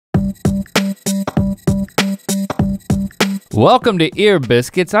Welcome to Ear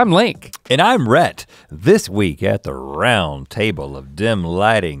Biscuits, I'm Link. And I'm Rhett. This week at the round table of dim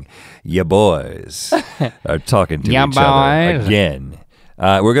lighting, ya boys are talking to each other again.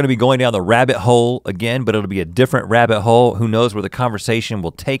 We're gonna be going down the rabbit hole again, but it'll be a different rabbit hole. Who knows where the conversation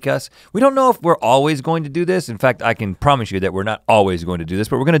will take us? We don't know if we're always going to do this. In fact, I can promise you that we're not always going to do this,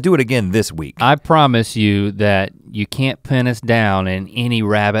 but we're gonna do it again this week. I promise you that you can't pin us down in any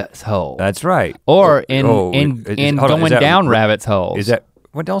rabbit's hole. That's right. Or going down rabbit's holes. Is that,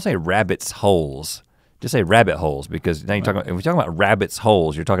 well, don't say rabbit's holes. Just say rabbit holes, because now you're talking about, if we're talking about rabbit's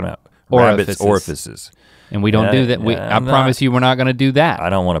holes, you're talking about rabbit's orifices. And we don't do that. I promise you we're not gonna do that. I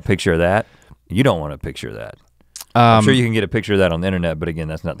don't want a picture of that. You don't want a picture of that. I'm sure you can get a picture of that on the internet, but again,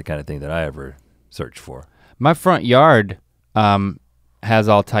 that's not the kind of thing that I ever search for. My front yard has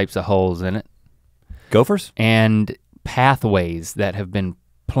all types of holes in it. Gophers? And pathways that have been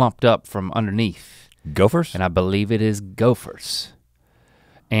plumped up from underneath. Gophers? And I believe it is gophers.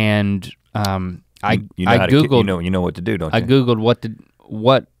 And I Googled. You know what to do, don't you? I Googled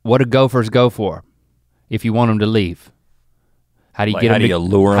what do gophers go for if you want them to leave. How do you get them to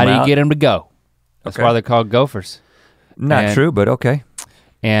lure them out? How do you get them to go? That's why they're called gophers. Not true, but okay.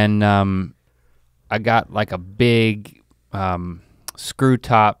 And I got like a big screw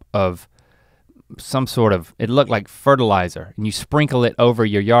top of some sort of, it looked like fertilizer, and you sprinkle it over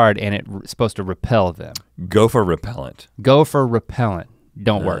your yard and it's supposed to repel them. Gopher repellent. Gopher repellent,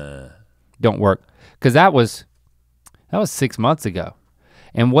 don't work. Don't work, because that was 6 months ago.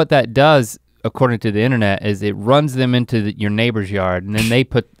 And what that does, according to the internet, is it runs them into your neighbor's yard, and then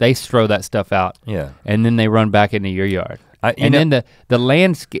they throw that stuff out. Yeah. And then they run back into your yard. Then the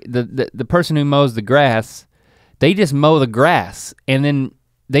landscape, the person who mows the grass, they just mow the grass, and then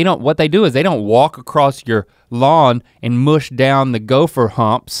what they do is they don't walk across your lawn and mush down the gopher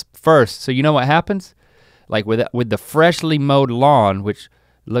humps first. So you know what happens? Like with the freshly mowed lawn, which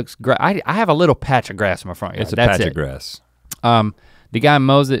looks great. I have a little patch of grass in my front yard. It's a patch of grass. The guy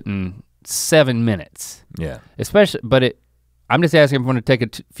mows it in 7 minutes. Yeah. I'm just asking everyone to take a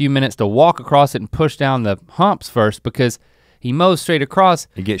few minutes to walk across it and push down the humps first, because he mows straight across.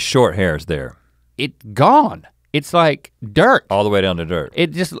 You get short hairs there. It's gone. It's like dirt. All the way down to dirt.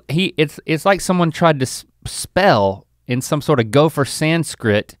 It's like someone tried to spell in some sort of gopher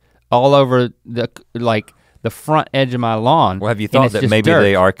Sanskrit all over the front edge of my lawn. Well, have you thought that maybe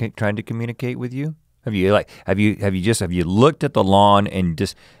they are trying to communicate with you? Have you looked at the lawn and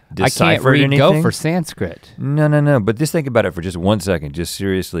just deciphered anything? I can't read gopher Sanskrit. No, but just think about it for just 1 second. Just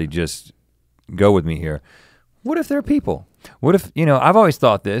seriously, just go with me here. What if they're people? What if, I've always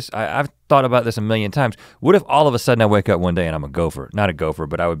thought this, I've thought about this a million times. What if all of a sudden I wake up one day and I'm a gopher? Not a gopher,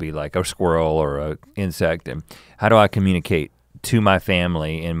 but I would be like a squirrel or an insect, and how do I communicate to my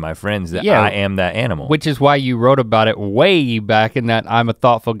family and my friends that I am that animal? Which is why you wrote about it way back in that I'm a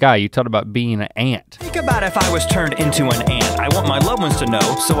Thoughtful Guy. You talked about being an ant. Think about if I was turned into an ant. I want my loved ones to know,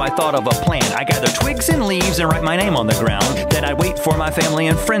 so I thought of a plan. I gather twigs and leaves and write my name on the ground. Then I'd wait for my family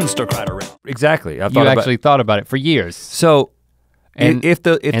and friends to crowd around. Exactly. You actually thought about it for years. So, and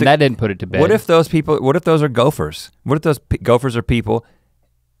that didn't put it to bed. What if those are gophers? What if those gophers are people?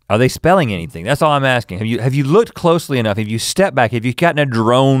 Are they spelling anything? That's all I'm asking. Have you looked closely enough? Have you stepped back? Have you gotten a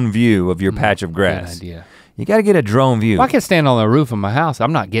drone view of your patch of grass? Good idea. You gotta get a drone view. Well, I can stand on the roof of my house.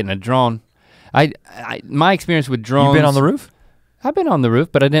 I'm not getting a drone. My experience with drones. You been on the roof? I've been on the roof,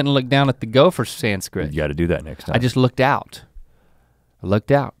 but I didn't look down at the gopher Sanskrit. You gotta do that next time. I just looked out.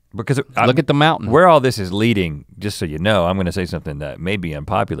 Because look at the mountain. Where all this is leading, just so you know, I'm gonna say something that may be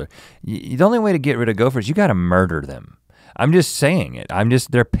unpopular. The only way to get rid of gophers, you gotta murder them. I'm just saying it.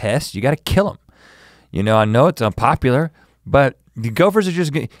 They're pests, you gotta kill them. I know it's unpopular, but the gophers are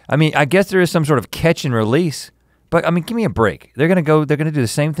just, I guess there is some sort of catch and release, but give me a break. They're gonna do the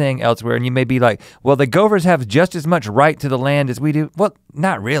same thing elsewhere, and you may be like, well, the gophers have just as much right to the land as we do. Well,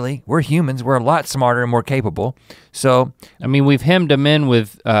 not really. We're humans, we're a lot smarter and more capable. So. We've hemmed them in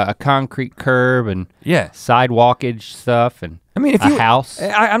with a concrete curb and sidewalkage stuff and a house.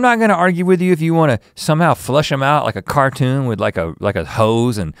 I'm not gonna argue with you if you wanna somehow flush them out like a cartoon with like a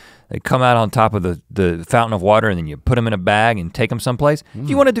hose, and they come out on top of the fountain of water, and then you put them in a bag and take them someplace. If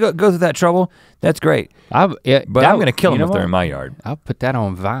you wanted to go through that trouble, that's great. But I'm gonna kill them if they're in my yard. I'll put that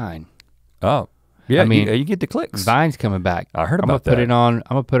on Vine. Oh, yeah, you get the clicks. Vine's coming back. I heard about that. I'm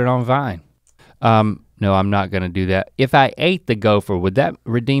gonna put it on Vine. No, I'm not gonna do that. If I ate the gopher, would that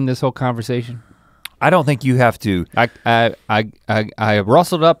redeem this whole conversation? I don't think you have to. I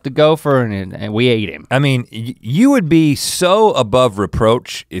rustled up the gopher and we ate him. You would be so above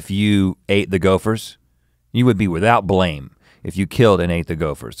reproach if you ate the gophers. You would be without blame. if you killed and ate the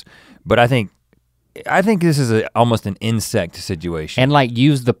gophers. But I think this is almost an insect situation. And like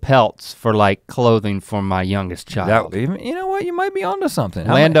use the pelts for like clothing for my youngest child. You know what? You might be onto something.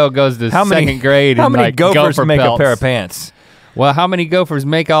 Lando goes to second grade How and many like gophers gopher make pelts. a pair of pants? Well, how many gophers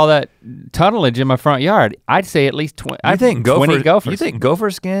make all that tunnelage in my front yard? I'd say at least 20 gophers. You think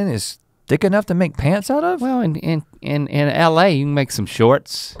gopher skin is thick enough to make pants out of? Well, in LA, you can make some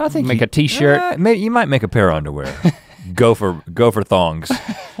shorts. I think make a t-shirt. Maybe you might make a pair of underwear. gopher thongs.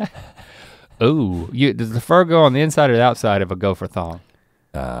 Ooh, does the fur go on the inside or the outside of a gopher thong?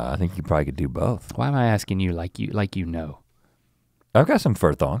 I think you probably could do both. Why am I asking you like you know? I've got some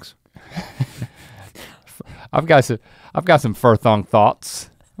fur thongs. I've got some fur thong thoughts.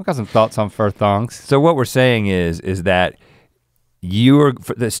 I've got some thoughts on fur thongs. So what we're saying is that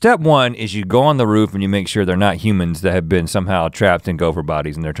the step one is you go on the roof and you make sure they're not humans that have been somehow trapped in gopher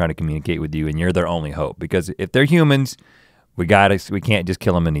bodies and they're trying to communicate with you and you're their only hope. Because if they're humans, we can't just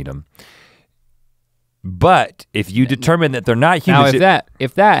kill them and eat them. But if you determine that they're not humans. Now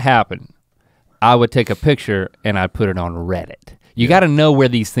if that happened, I would take a picture and I'd put it on Reddit. You gotta know where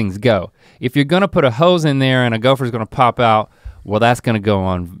these things go. If you're gonna put a hose in there and a gopher's gonna pop out, well that's gonna go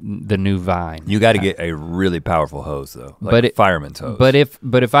on the new Vine. You gotta get a really powerful hose though, like a fireman's hose. But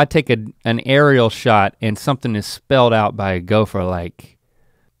if I take an aerial shot and something is spelled out by a gopher like,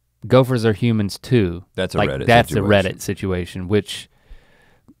 gophers are humans too. That's a like, Reddit that's situation. a Reddit situation, which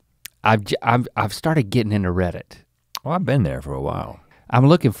I've started getting into Reddit. Well, I've been there for a while. I'm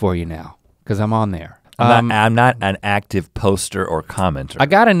looking for you now, because I'm on there. I'm not an active poster or commenter. I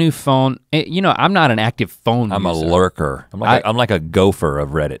got a new phone. I'm not an active phone I'm user. a lurker. I'm like a gopher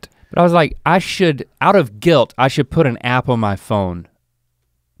of Reddit. But I was like, out of guilt, I should put an app on my phone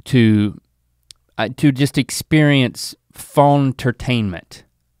to just experience phone entertainment,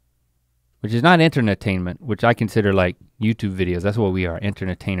 which is not entertainment, which I consider like YouTube videos. That's what we are,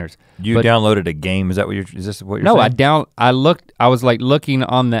 entertainers. You downloaded a game, is this what you're saying? No, I was like looking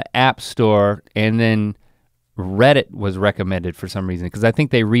on the App Store and then Reddit was recommended for some reason because I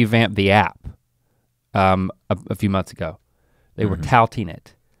think they revamped the app a few months ago. They were touting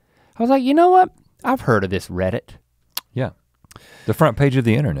it. I was like, you know what? I've heard of this Reddit. Yeah, the front page of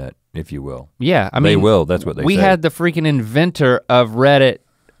the internet, if you will. Yeah, I mean. They will, that's what they say. We had the freaking inventor of Reddit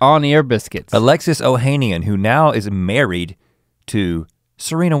on Ear Biscuits. Alexis Ohanian, who now is married to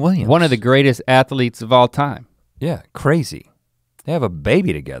Serena Williams. One of the greatest athletes of all time. Yeah, crazy. They have a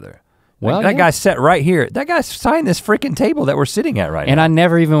baby together. Well, that guy sat right here. That guy signed this freaking table that we're sitting at right now. And I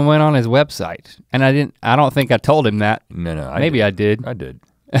never even went on his website. And I don't think I told him that. No, Maybe I did. I did.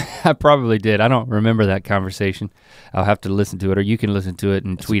 I probably did. I don't remember that conversation. I'll have to listen to it, or you can listen to it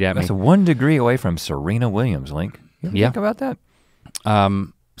and tweet at me. That's 1 degree away from Serena Williams, Link. You ever think about that?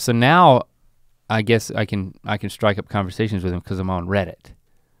 So now, I guess I can strike up conversations with him because I'm on Reddit.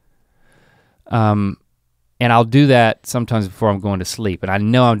 And I'll do that sometimes before I'm going to sleep, and I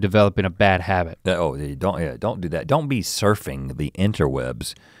know I'm developing a bad habit. Don't do that. Don't be surfing the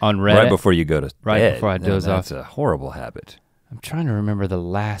interwebs on Reddit right before you go to bed. Before I doze off. That's a horrible habit. I'm trying to remember the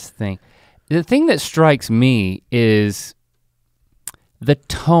last thing. The thing that strikes me is the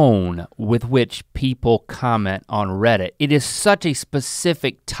tone with which people comment on Reddit. It is such a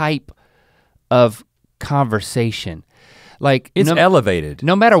specific type of conversation. Like it's elevated.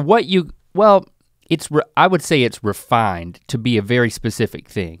 No matter what I would say it's refined to be a very specific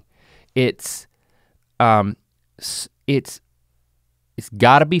thing. It's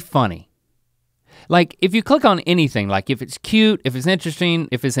gotta be funny. Like if you click on anything, like if it's cute, if it's interesting,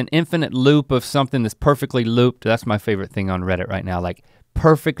 if it's an infinite loop of something that's perfectly looped, that's my favorite thing on Reddit right now, like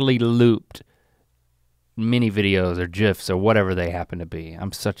perfectly looped mini videos or GIFs or whatever they happen to be.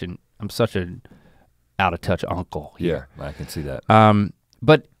 I'm such an out of touch uncle here. Yeah, I can see that.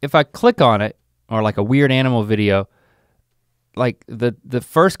 But if I click on it, or like a weird animal video, like the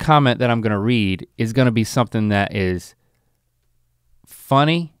first comment that I'm gonna read is gonna be something that is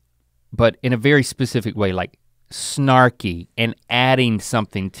funny, but in a very specific way, like snarky and adding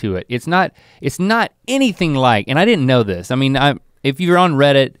something to it. It's not anything like, and I didn't know this. I mean, if you're on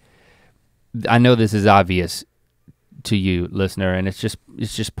Reddit, I know this is obvious to you, listener, and it's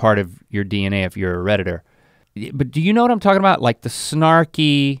just part of your DNA if you're a Redditor. But do you know what I'm talking about? Like the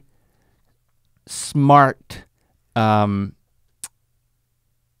snarky, smart, lots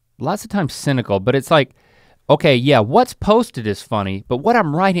of times cynical, but it's like, okay, yeah, what's posted is funny, but what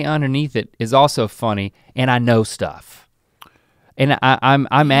I'm writing underneath it is also funny, and I know stuff. And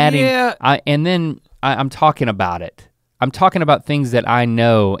I'm adding, yeah. I'm talking about it. I'm talking about things that I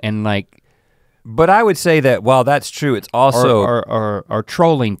know and like. But I would say that while that's true, it's also or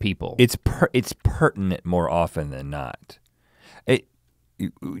trolling people. It's pertinent more often than not.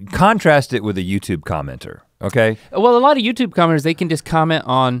 contrast it with a YouTube commenter, okay? Well, a lot of YouTube commenters, they can just comment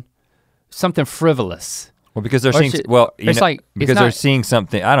on something frivolous. Well, because they're Or seeing, shit- well, you it's know, like- it's because they're not- seeing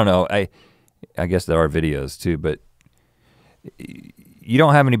something, I don't know, I guess there are videos too, but you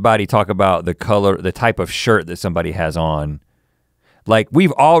don't have anybody talk about the color, the type of shirt that somebody has on. Like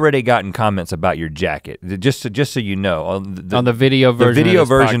we've already gotten comments about your jacket, just so you know. On the video version. The video of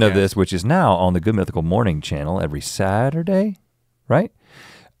this version of podcast. this, which is now on the Good Mythical Morning channel every Saturday, right?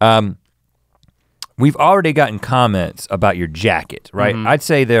 We've already gotten comments about your jacket, right? Mm-hmm. I'd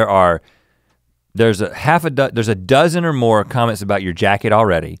say there's a dozen or more comments about your jacket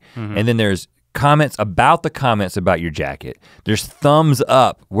already, and then there's comments about the comments about your jacket. There's thumbs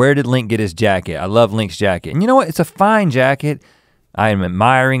up. Where did Link get his jacket? I love Link's jacket. And you know what? It's a fine jacket. I am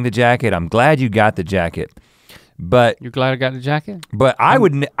admiring the jacket. I'm glad you got the jacket. But You're glad I got the jacket? but I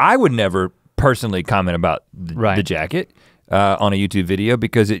would never personally comment about the jacket on a YouTube video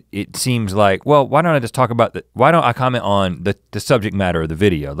because it seems like, well, why don't I just talk about why don't I comment on the subject matter of the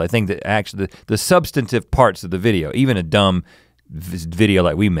video? I think that actually the substantive parts of the video, even a dumb video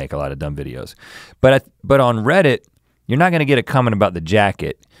like we make a lot of dumb videos. But on Reddit, you're not gonna get a comment about the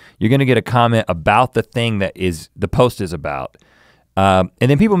jacket. You're gonna get a comment about the thing that the post is about. And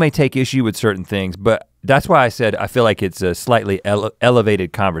then people may take issue with certain things, but that's why I said I feel like it's a slightly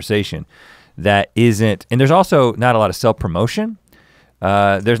elevated conversation that isn't, and there's also not a lot of self-promotion.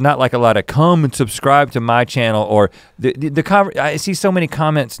 There's not like a lot of come and subscribe to my channel or I see so many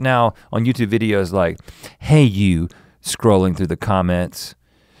comments now on YouTube videos like, hey you, scrolling through the comments,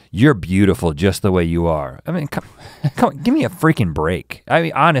 you're beautiful just the way you are. I mean, come on, give me a freaking break. I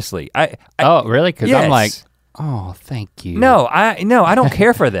mean, honestly, Oh, really? Because yes. I'm like, oh, thank you. No, I don't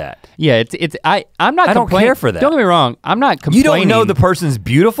care for that. Yeah, I'm not I don't complaining. care for that. Don't get me wrong, I'm not You complaining. don't know the person's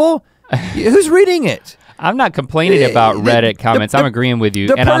beautiful? Who's reading it? I'm not complaining about Reddit comments. I'm agreeing with you.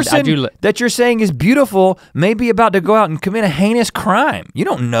 The and person I do, that you're saying is beautiful may be about to go out and commit a heinous crime. You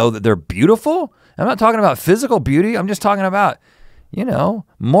don't know that they're beautiful. I'm not talking about physical beauty. I'm just talking about,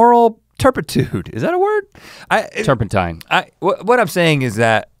 moral turpitude. Is that a word? turpentine. What I'm saying is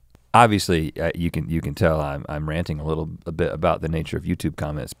that obviously you can tell I'm ranting a bit about the nature of YouTube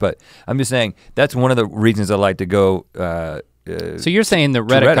comments, but I'm just saying that's one of the reasons I like to go. So you're saying the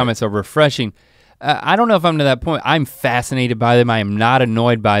Reddit comments are refreshing. I don't know if I'm to that point. I'm fascinated by them. I am not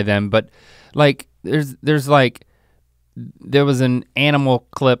annoyed by them, but like there was an animal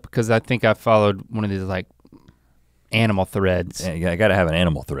clip because I think I followed one of these like animal threads. Yeah, I gotta have an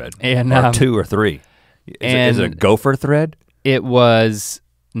animal thread, And, or 2 or 3. Is it a gopher thread? It was,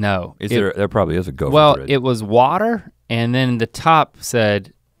 no. There probably is a gopher Well, thread. it was water and then the top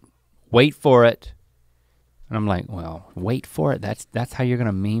said, wait for it. And I'm like, well, wait for it? That's how you're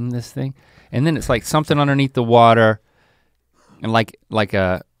gonna meme this thing? And then it's like something underneath the water and like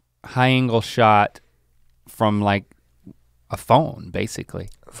a high angle shot from like a phone, basically.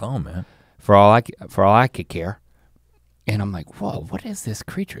 phone, man. For all I could care. And I'm like, whoa, what is this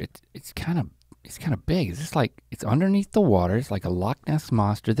creature? It's kind of big. Is this like, it's underneath the water. It's like a Loch Ness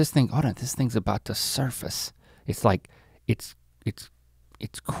monster. This thing's about to surface. It's like, it's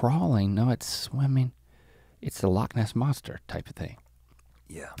crawling. No, it's swimming. It's the Loch Ness monster type of thing.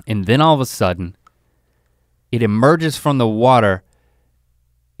 Yeah. And then all of a sudden, it emerges from the water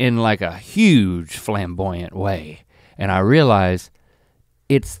in like a huge flamboyant way. And I realize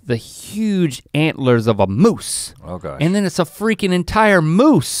it's the huge antlers of a moose. Oh gosh. And then it's a freaking entire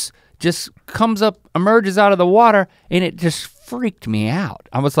moose just comes up, emerges out of the water, and it just freaked me out.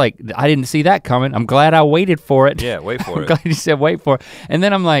 I was like, I didn't see that coming. I'm glad I waited for it. Yeah, wait for I'm it. glad you said wait for it. And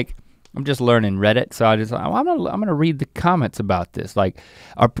then I'm like, I'm just learning Reddit, so I'm gonna read the comments about this. Like,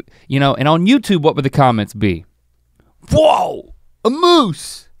 and on YouTube, what would the comments be? Whoa, a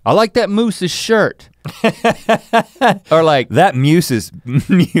moose. I like that moose's shirt. Or like, that muse is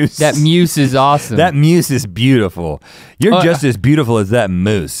that muse is awesome. That muse is beautiful. You're just as beautiful as that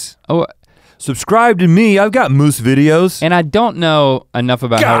moose. Oh, subscribe to me. I've got moose videos. And I don't know enough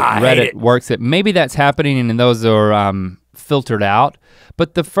about how Reddit works. Maybe that's happening and those are filtered out.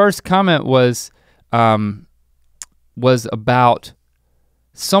 But the first comment was about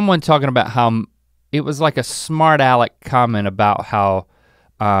someone talking about how it was like a smart aleck comment about how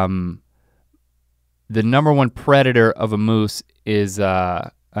the #1 predator of a moose is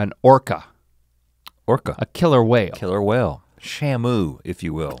an orca. Orca. A killer whale. Killer whale. Shamu, if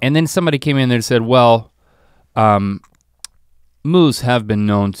you will. And then somebody came in there and said, well, moose have been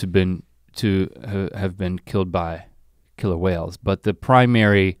known to have been killed by killer whales, but the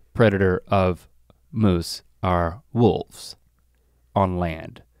primary predator of moose are wolves on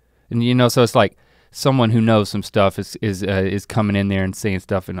land. And so it's like someone who knows some stuff is coming in there and saying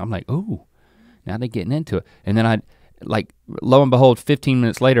stuff, and I'm like, ooh, now they're getting into it. And then lo and behold, 15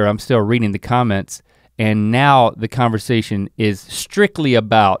 minutes later, I'm still reading the comments, and now the conversation is strictly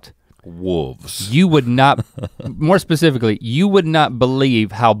about wolves. You would not, more specifically, you would not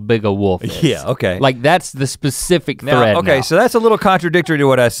believe how big a wolf is. Yeah, okay. Like that's the specific thread. Okay, now. so that's a little contradictory to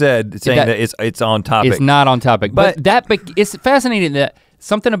what I said, saying that it's on topic. It's not on topic, but it's fascinating that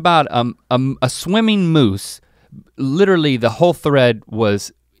something about a swimming moose, literally the whole thread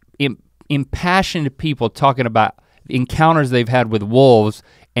was impassioned people talking about encounters they've had with wolves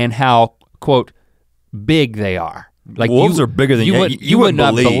and how, quote, big they are. Like wolves are bigger than you would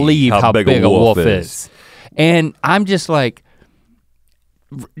not believe how big a wolf is. And I'm just like,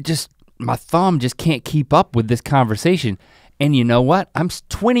 my thumb just can't keep up with this conversation. And you know what? I'm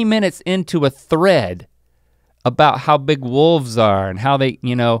 20 minutes into a thread about how big wolves are and how they,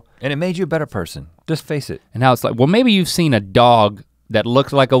 And it made you a better person, just face it. And how it's like, well, maybe you've seen a dog that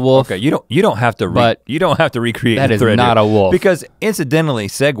looks like a wolf. Okay, you don't have to recreate that the is thread not here. a wolf. Because incidentally,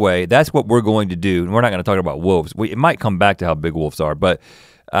 segue, that's what we're going to do. And we're not gonna talk about wolves. It might come back to how big wolves are, but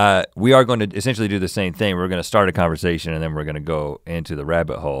we are going to essentially do the same thing. We're gonna start a conversation and then we're gonna go into the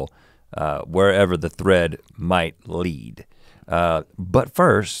rabbit hole wherever the thread might lead. But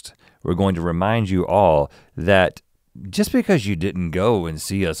first, we're going to remind you all that just because you didn't go and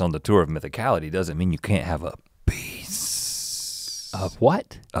see us on the tour of Mythicality doesn't mean you can't have a piece. Of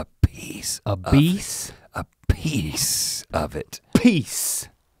what? A piece. A piece? A piece of it. Piece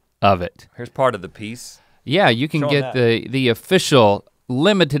of it. Here's part of the piece. Yeah, you can get the official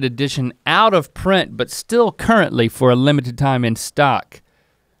limited edition out of print, but still currently for a limited time in stock.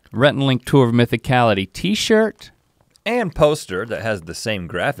 Rhett and Link Tour of Mythicality t-shirt. And poster that has the same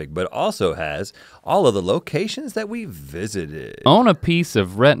graphic, but also has all of the locations that we visited. Own a piece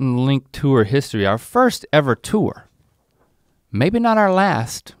of Rhett and Link Tour history, our first ever tour. Maybe not our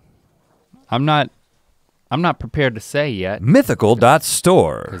last. I'm not prepared to say yet.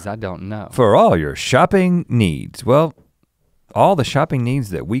 Mythical.store. Because I don't know. For all your shopping needs. Well, all the shopping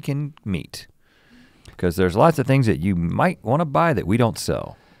needs that we can meet. Because there's lots of things that you might want to buy that we don't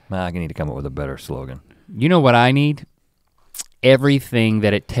sell. I need to come up with a better slogan. You know what I need? Everything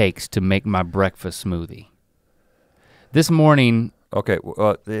that it takes to make my breakfast smoothie. This morning. Okay,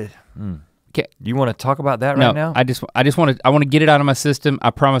 you want to talk about that right now? I want to get it out of my system. I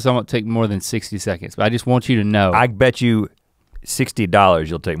promise I won't take more than 60 seconds, but I just want you to know. I bet you $60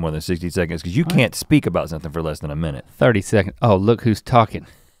 you'll take more than 60 seconds because you can't speak about something for less than a minute. 30 seconds. Oh, look who's talking.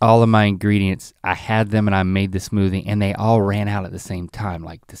 All of my ingredients, I had them and I made the smoothie and they all ran out at the same time,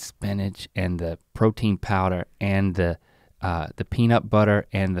 like the spinach and the protein powder and the peanut butter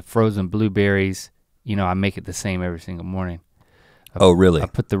and the frozen blueberries. I make it the same every single morning. Oh, really? I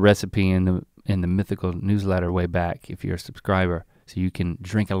put the recipe in the Mythical newsletter way back if you're a subscriber, so you can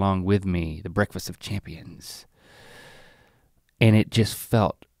drink along with me, the Breakfast of Champions. And it just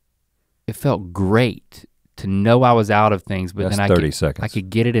felt great to know I was out of things, but that's then 30 seconds. I could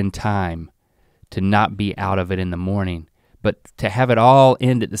get it in time to not be out of it in the morning. But to have it all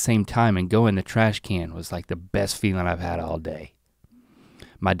end at the same time and go in the trash can was like the best feeling I've had all day.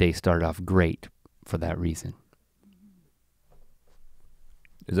 My day started off great for that reason.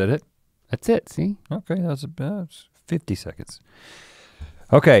 Is that it? That's it, see? Okay, that's 50 seconds.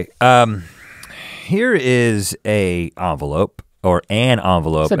 Okay, here is an envelope.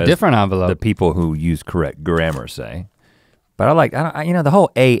 It's a different envelope. The people who use correct grammar say. But the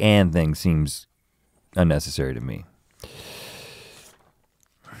whole and thing seems unnecessary to me.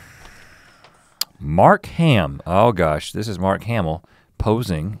 Mark Ham, oh gosh, this is Mark Hamill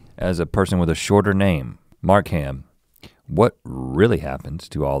posing as a person with a shorter name. Mark Ham, what really happens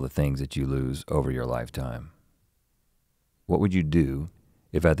to all the things that you lose over your lifetime? What would you do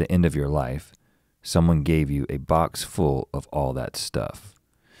if at the end of your life, someone gave you a box full of all that stuff?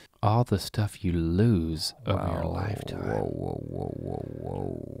 All the stuff you lose over your lifetime. Whoa.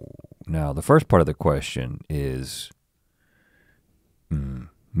 Now, the first part of the question is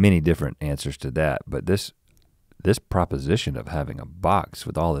many different answers to that, but this proposition of having a box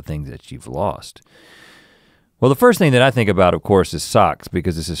with all the things that you've lost. Well, the first thing that I think about, of course, is socks,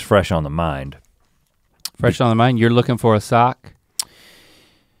 because this is fresh on the mind. Fresh on the mind? You're looking for a sock?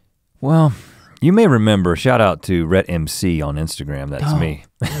 Well, you may remember, shout out to Rhett MC on Instagram, that's me.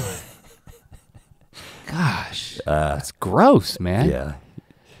 Gosh, that's gross, man. Yeah.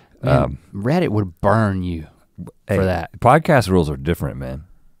 Man, Reddit would burn you for that. Podcast rules are different, man.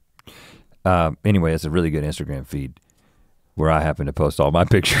 Anyway, it's a really good Instagram feed where I happen to post all my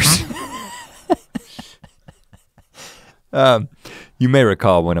pictures. You may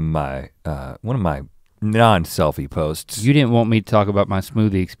recall one of my non-selfie posts. You didn't want me to talk about my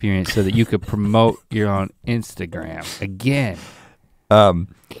smoothie experience so that you could promote your on Instagram again.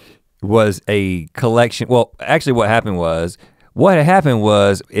 Was a collection. Well, actually what happened was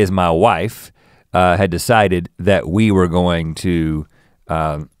my wife had decided that we were going to,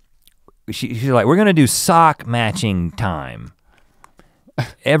 she's like, we're gonna do sock matching time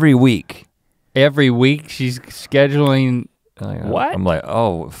every week. Every week she's scheduling what? I'm like,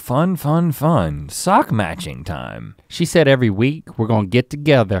 oh, fun. Sock matching time. She said every week we're gonna get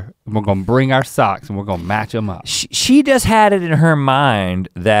together and we're gonna bring our socks and we're gonna match them up. She just had it in her mind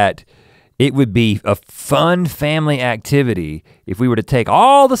that it would be a fun family activity if we were to take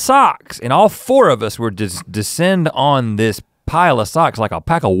all the socks and all 4 of us were to descend on this pile of socks like a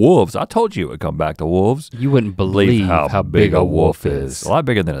pack of wolves. I told you it would come back to wolves. You wouldn't believe how big a wolf is. A lot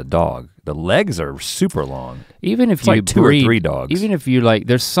bigger than a dog. The legs are super long. Even if it's you like 2 or 3 dogs. Even if you like,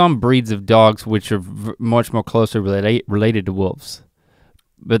 there's some breeds of dogs which are much more closely related to wolves,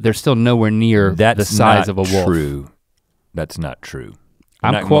 but they're still nowhere near the size of a wolf. True. That's not true.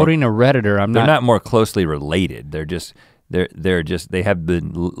 I'm quoting a Redditor. They're not more closely related. They have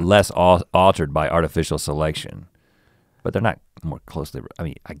been less altered by artificial selection. But they're not more closely, I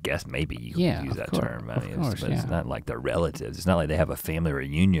mean, I guess maybe you can use that term. I mean, it's not like they're relatives. It's not like they have a family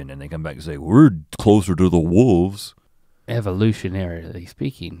reunion and they come back and say, we're closer to the wolves. Evolutionarily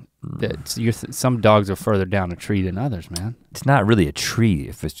speaking, some dogs are further down a tree than others, man. It's not really a tree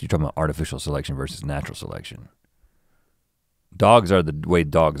if you're talking about artificial selection versus natural selection. Dogs are the way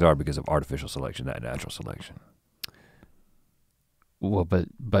dogs are because of artificial selection, not natural selection. Well,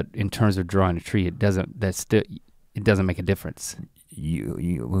 but in terms of drawing a tree, it doesn't make a difference.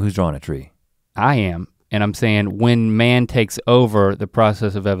 Who's drawing a tree? I am, and I'm saying when man takes over the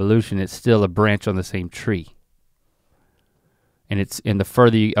process of evolution, it's still a branch on the same tree. And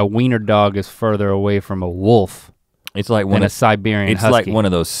a wiener dog is further away from a wolf. It's like than a Siberian husky. It's like one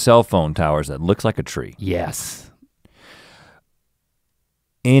of those cell phone towers that looks like a tree. Yes.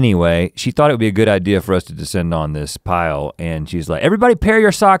 Anyway, she thought it would be a good idea for us to descend on this pile, and she's like, everybody pair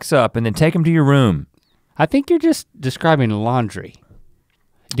your socks up and then take them to your room. I think you're just describing laundry.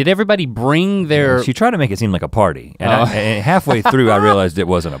 Did everybody bring their... She tried to make it seem like a party, and halfway through I realized it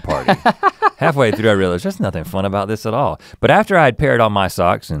wasn't a party. Halfway through I realized there's nothing fun about this at all. But after I had paired all my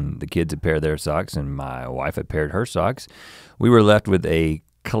socks, and the kids had paired their socks, and my wife had paired her socks, we were left with a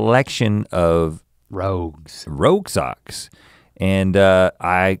collection of rogue socks. And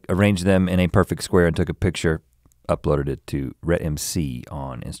I arranged them in a perfect square and took a picture, uploaded it to Rhett MC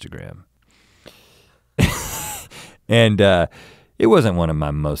on Instagram. And it wasn't one of my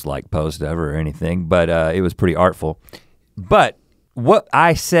most liked posts ever or anything, but it was pretty artful. But what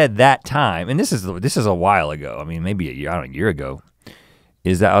I said that time, and this is a while ago, I mean maybe a year ago,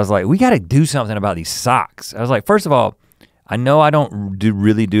 is that I was like, we gotta do something about these socks. I was like, first of all, I know I don't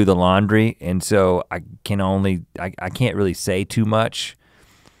really do the laundry, and so I can't really say too much,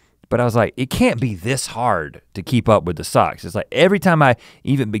 but I was like, it can't be this hard to keep up with the socks. It's like every time I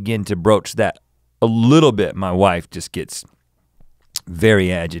even begin to broach that a little bit, my wife just gets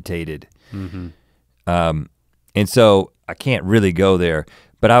very agitated. Mm-hmm. And so I can't really go there,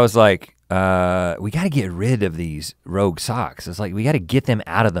 but I was like, we gotta get rid of these rogue socks. It's like, we gotta get them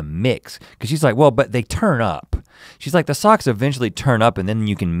out of the mix. Cause she's like, well, but they turn up. She's like, the socks eventually turn up and then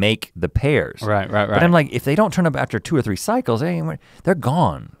you can make the pairs. Right. But I'm like, if they don't turn up after 2 or 3 cycles, they're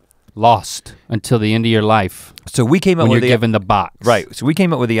gone. Lost until the end of your life. So we came up with you're given the box. Right, so we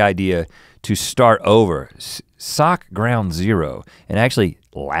came up with the idea to start over, sock ground zero. And actually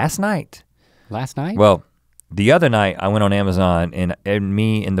last night? Well, the other night I went on Amazon and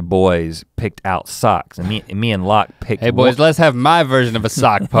me and the boys picked out socks. And me and Locke picked. Hey boys, let's have my version of a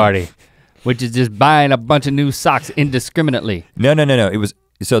sock party, which is just buying a bunch of new socks indiscriminately. No. It was,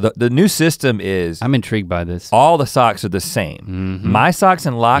 so the new system is. I'm intrigued by this. All the socks are the same. Mm-hmm. My socks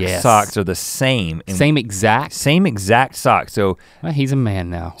and Locke's socks are the same. Same exact? Same exact socks. So. Well, he's a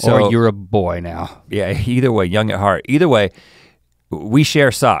man now, or you're a boy now. Yeah, either way, young at heart. Either way, we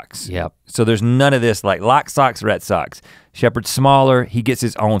share socks. Yep. So there's none of this like Locke socks, Rhett socks. Shepard's smaller, he gets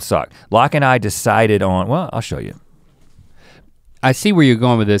his own sock. Locke and I decided on, well, I'll show you. I see where you're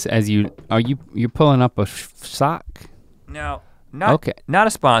going with this. You're pulling up a sock? No, not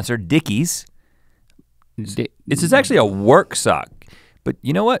a sponsor, Dickies. This is actually a work sock, but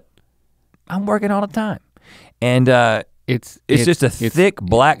you know what? I'm working all the time. And it's just a thick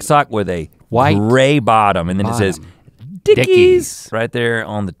black sock with a white gray bottom, and then it says Dickies right there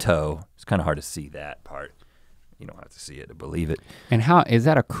on the toe. It's kind of hard to see that part. You don't have to see it to believe it. And how, is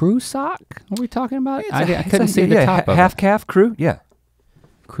that a crew sock? What are we talking about? I couldn't see the top of it. Half calf crew, yeah.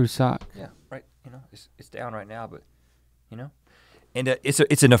 Crew sock. Yeah, right. You know, it's down right now, but you know, and it's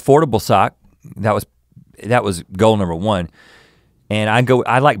an affordable sock. That was goal number one. And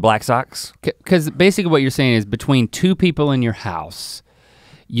I like black socks. Because basically what you're saying is between two people in your house,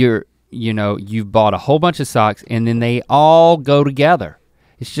 you've bought a whole bunch of socks and then they all go together.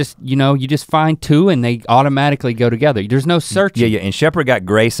 It's just, you just find two and they automatically go together. There's no searching. Yeah, and Shepherd got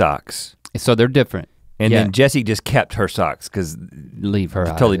gray socks. So they're different. And then Jessie just kept her socks because leave her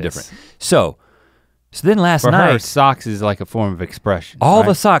out totally of this. different. So then last For night, her, socks is like a form of expression. all right?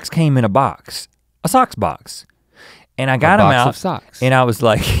 the socks came in a box, a socks box. And I got A them box out of socks. and I was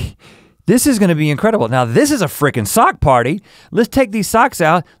like, this is gonna be incredible. Now this is a freaking sock party. Let's take these socks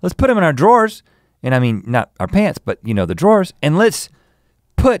out, let's put them in our drawers. And I mean, not our pants, but the drawers. And let's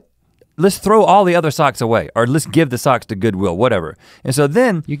throw all the other socks away, or let's give the socks to Goodwill, whatever. And so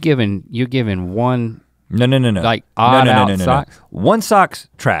then you're giving one No. like odd out socks? One sock's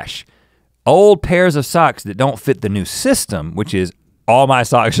trash. Old pairs of socks that don't fit the new system, which is all my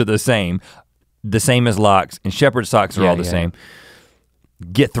socks are the same as Locke's, and Shepherd's socks are all the same.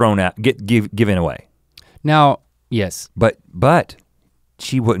 Get thrown out, given away. Now, yes. But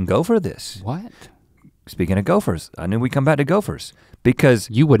she wouldn't go for this. What? Speaking of gophers, I knew we'd come back to gophers because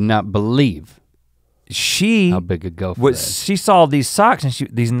You would not believe she how big a gopher is. she saw these socks and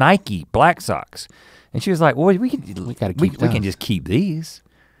these Nike black socks, and she was like, "Well, we can just keep these."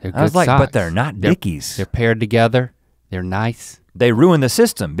 They're I was good like, socks. "But they're not Dickies. They're paired together. They're nice. They ruined the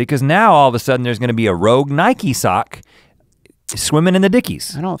system because now all of a sudden there's gonna be a rogue Nike sock swimming in the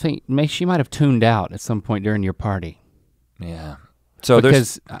Dickies." I don't think, she might have tuned out at some point during your party. Yeah. So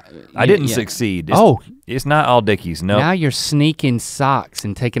because I didn't succeed. It's not all Dickies, no. Now you're sneaking socks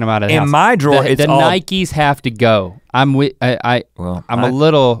and taking them out of the house. In my drawer, the Nikes have to go. I'm a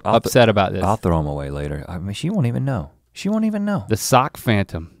little upset about this. I'll throw them away later. I mean, she won't even know. She won't even know. The sock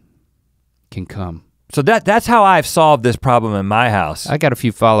phantom can come. So that's how I've solved this problem in my house. I got a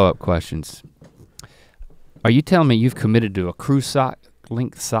few follow-up questions. Are you telling me you've committed to a crew sock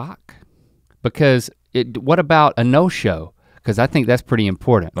length sock? Because what about a no-show? Because I think that's pretty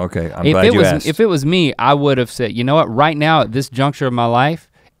important. Okay, I'm glad you asked. If it was me, I would have said, you know what, right now at this juncture of my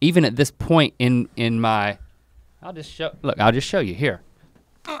life, even at this point in my, I'll just show you here.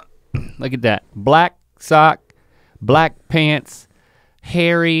 Look at that, black sock, black pants,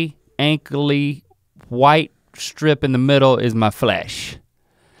 hairy, ankly, white strip in the middle is my flesh.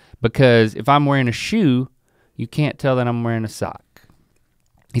 Because if I'm wearing a shoe, you can't tell that I'm wearing a sock.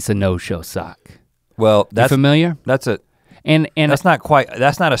 It's a no-show sock. Well, You familiar? That's a, And that's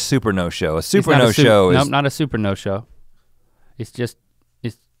not a super no-show. A super no-show is. Nope, not a super no-show.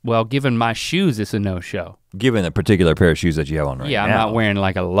 Well, given my shoes, it's a no-show. Given the particular pair of shoes that you have on right now. Yeah, I'm not wearing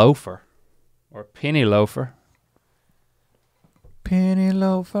like a loafer or a penny loafer. Penny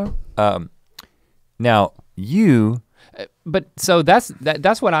loafer. Now you. But so that's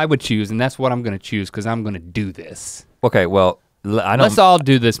what I would choose, and that's what I'm gonna choose because I'm gonna do this. Okay, well, Let's all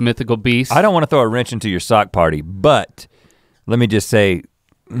do this, mythical beast. I don't want to throw a wrench into your sock party, but let me just say,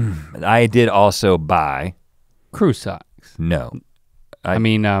 I did also buy crew socks. No,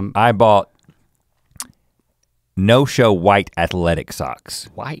 I bought no-show white athletic socks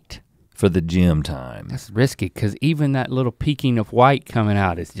white for the gym time. That's risky because even that little peeking of white coming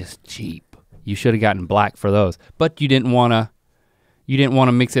out is just cheap. You should have gotten black for those, but you didn't want to. You didn't want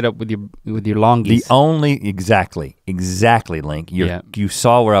to mix it up with your longies. Exactly, Link. You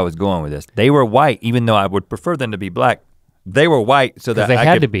saw where I was going with this. They were white, even though I would prefer them to be black. They were white so that they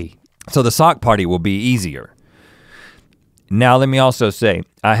had to be. So the sock party will be easier. Now let me also say,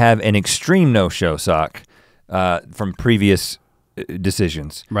 I have an extreme no-show sock from previous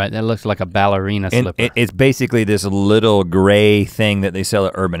decisions. Right, that looks like a ballerina slipper. It's basically this little gray thing that they sell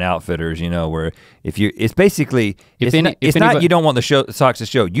at Urban Outfitters, where it's basically, you don't want the socks to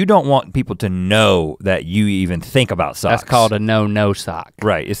show. You don't want people to know that you even think about socks. That's called a no sock.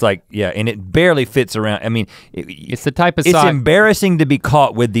 Right, it's like, yeah, and it barely fits around. I mean, it's the type of sock. It's embarrassing to be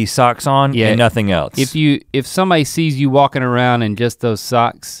caught with these socks on and nothing else. If somebody sees you walking around in just those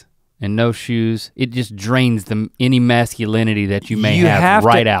socks, and no shoes, it just drains any masculinity that you may have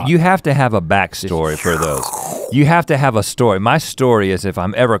right out. You have to have a backstory for those. You have to have a story. My story is if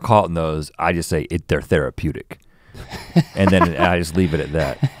I'm ever caught in those, I just say they're therapeutic. And then I just leave it at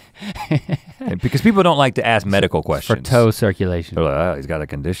that. Because people don't like to ask medical questions. For toe circulation. They're like, oh, he's got a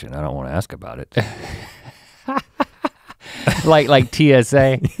condition. I don't want to ask about it. like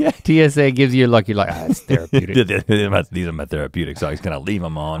TSA. TSA gives you a look, you're like, it's therapeutic. These are my therapeutic socks. Can I leave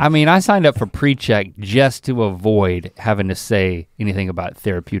them on? I mean, I signed up for pre-check just to avoid having to say anything about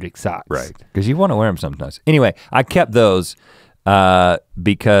therapeutic socks. Right, because you want to wear them sometimes. Anyway, I kept those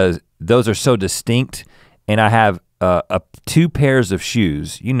because those are so distinct, and I have 2 pairs of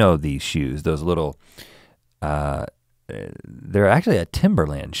shoes. You know these shoes, those little, they're actually a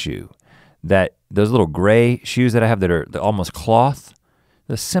Timberland shoe. Those little gray shoes that I have that are almost cloth,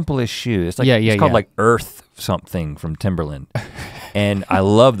 the simplest shoe. It's like it's called like Earth something from Timberland. And I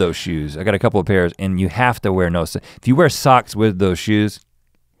love those shoes. I got a couple of pairs, and you have to wear no. If you wear socks with those shoes,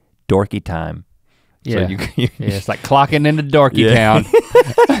 dorky time. Yeah, so it's like clocking into dorky town.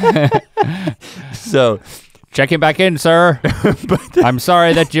 So checking back in, sir. I'm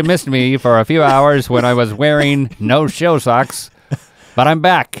sorry that you missed me for a few hours when I was wearing no show socks, but I'm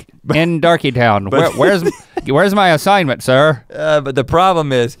back in Darky Town. Where's my assignment, sir? But the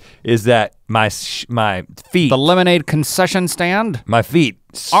problem is that my feet. The lemonade concession stand? My feet.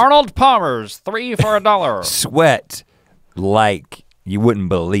 Arnold Palmer's, 3 for $1. Sweat like you wouldn't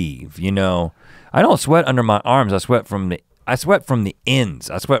believe, you know. I don't sweat under my arms, I sweat from the ends.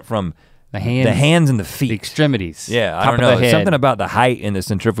 I sweat from the hands and the feet. The extremities. Yeah, I don't know. It's something about the height and the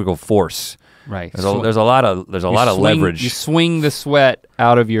centrifugal force. Right. There's a lot of leverage. You swing the sweat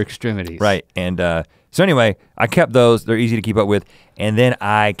out of your extremities. Right, and so anyway, I kept those. They're easy to keep up with, and then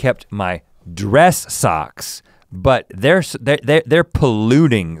I kept my dress socks, but they're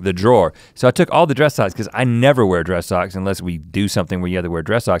polluting the drawer. So I took all the dress socks because I never wear dress socks unless we do something where you have to wear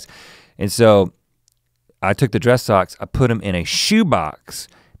dress socks, and so I took the dress socks. I put them in a shoebox.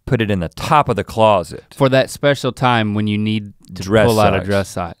 Put it in the top of the closet. For that special time when you need to pull out a dress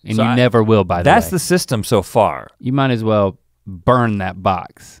sock. And so you never will, by the way. That's the system so far. You might as well burn that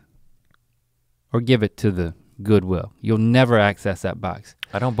box or give it to the Goodwill. You'll never access that box.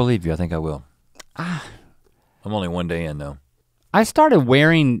 I don't believe you, I think I will. I'm only one day in though. I started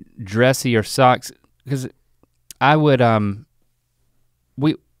wearing dressier socks because I would, I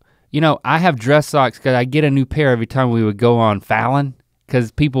have dress socks because I get a new pair every time we would go on Fallon.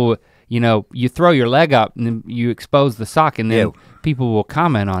 Because people, you throw your leg up and then you expose the sock and then people will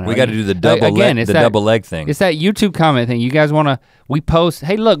comment on it. We got to do the double leg thing. It's that YouTube comment thing. You guys we post,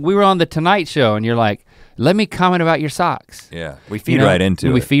 hey look, we were on the Tonight Show and you're like, let me comment about your socks. Yeah, we feed right into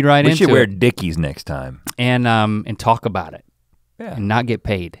it. We feed right into it. We should wear Dickies next time. And talk about it. Yeah. And not get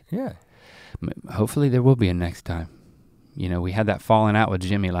paid. Yeah. Hopefully there will be a next time. We had that falling out with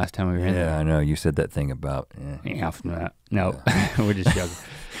Jimmy last time we were in there. Yeah, I know. You said that thing about. No, we're just joking.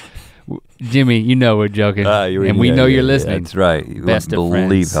 Jimmy, we're joking, and we know you're listening. Yeah, that's right. You Best wouldn't of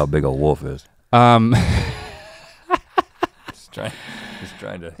believe friends. how big a wolf is. Just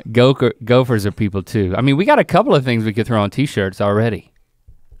trying to. Gophers are people too. I mean, we got a couple of things we could throw on T-shirts already.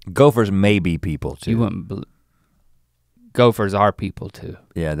 Gophers may be people too. You wouldn't. Gophers are people too.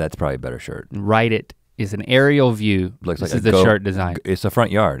 Yeah, that's probably a better shirt. Write it. Is an aerial view. Looks this like is the shirt design. It's a front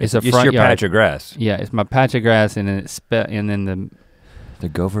yard. It's your patch of grass. Yeah, it's my patch of grass, and then the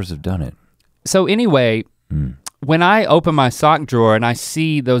Gophers have done it. So anyway, when I open my sock drawer and I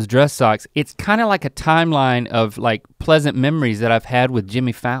see those dress socks, it's kind of like a timeline of like pleasant memories that I've had with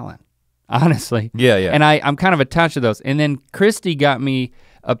Jimmy Fallon, honestly. Yeah. And I'm kind of attached to those. And then Christy got me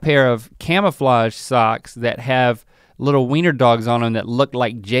a pair of camouflage socks that have little wiener dogs on them that look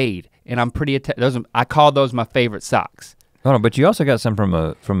like jade. And I'm pretty I call those my favorite socks. Oh no, but you also got some from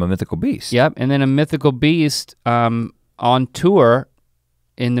a Mythical Beast. Yep, and then a Mythical Beast on tour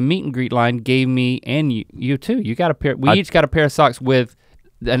in the meet and greet line gave me, and you too, you got a pair, we each got a pair of socks with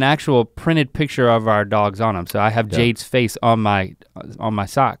an actual printed picture of our dogs on them. So I have Jade's face on my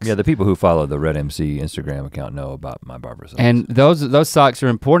socks. Yeah, the people who follow the Rhett MC Instagram account know about my barber socks. And those socks are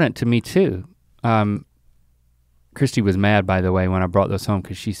important to me too. Christy was mad, by the way, when I brought those home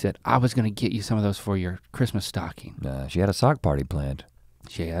because she said, I was gonna get you some of those for your Christmas stocking. She had a sock party planned.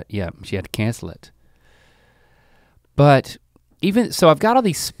 She had to cancel it. But so I've got all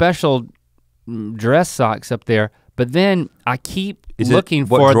these special dress socks up there, but then I keep looking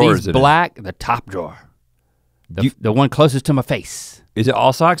for these the top drawer. The one closest to my face. Is it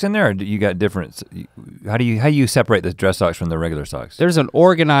all socks in there, or do you got different? How do you separate the dress socks from the regular socks? There's an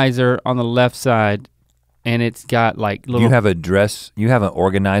organizer on the left side, and it's got like little. You have an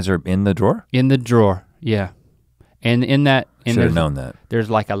organizer in the drawer? In the drawer, yeah. And in that, should have known that. There's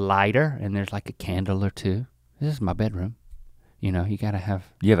like a lighter, and there's like a candle or two. This is my bedroom. You gotta have.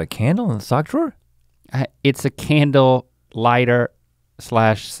 You have a candle in the sock drawer? It's a candle lighter /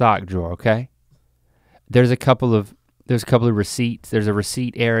 sock drawer. Okay. There's a couple of receipts. There's a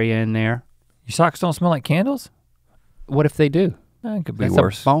receipt area in there. Your socks don't smell like candles? What if they do? It could be That's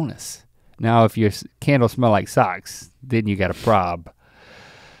worse. A bonus. Now, if your candles smell like socks, then you got a prob.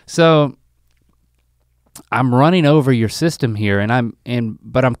 So I'm running over your system here,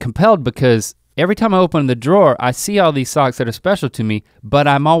 but I'm compelled because every time I open the drawer, I see all these socks that are special to me, but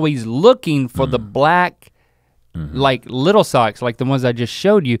I'm always looking for the black, like little socks, like the ones I just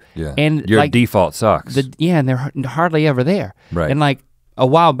showed you. Yeah. And your like, default socks. and they're hardly ever there. Right. And like a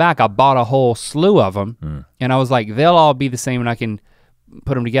while back, I bought a whole slew of them, and I was like, they'll all be the same, and I can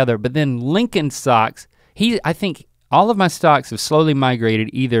put them together. But then Lincoln's socks, I think all of my socks have slowly migrated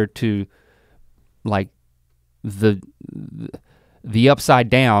either to like the upside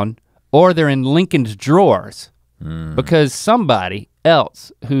down, or they're in Lincoln's drawers because somebody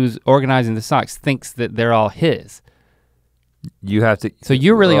else who's organizing the socks thinks that they're all his. You have to. So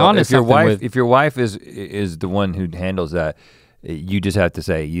you're really onto something. If your wife is the one who handles that, you just have to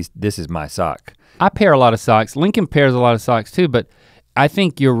say, "This is my sock." I pair a lot of socks. Lincoln pairs a lot of socks too, but I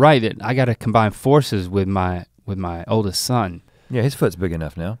think you're right that I got to combine forces with my oldest son. Yeah, his foot's big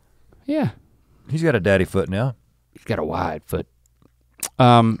enough now. Yeah, He's got a daddy foot now. he's got a wide foot.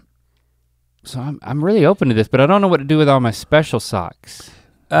 So I'm really open to this, but I don't know what to do with all my special socks.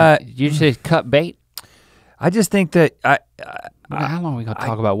 You say cut bait? I just think that How long are we gonna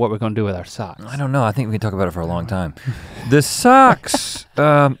talk about what we're gonna do with our socks? I don't know. I think we can talk about it for a long time. The socks,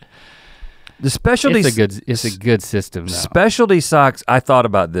 the specialty. It's a good system though. Specialty socks. I thought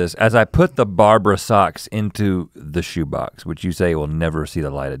about this as I put the Barbara socks into the shoebox, which you say will never see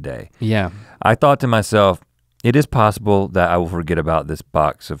the light of day. Yeah. I thought to myself, it is possible that I will forget about this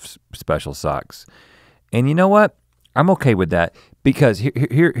box of special socks. And you know what? I'm okay with that because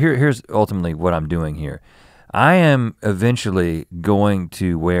here's ultimately what I'm doing here. I am eventually going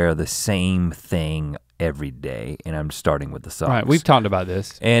to wear the same thing every day, and I'm starting with the socks. Right, we've talked about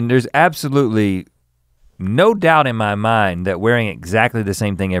this. And there's absolutely no doubt in my mind that wearing exactly the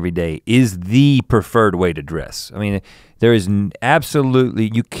same thing every day is the preferred way to dress. I mean, there is absolutely,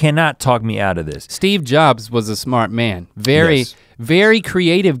 you cannot talk me out of this. Steve Jobs was a smart man, very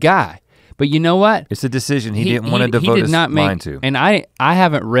creative guy. But you know what? It's a decision he didn't want to devote his mind to. And I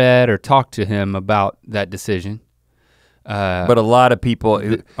haven't read or talked to him about that decision. But a lot of people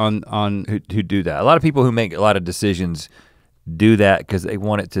who do that, a lot of people who make a lot of decisions do that because they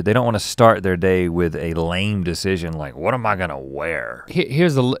don't want to start their day with a lame decision like, what am I gonna wear?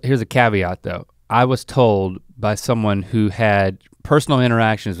 Here's a caveat though. I was told by someone who had personal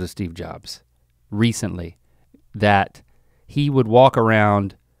interactions with Steve Jobs recently that he would walk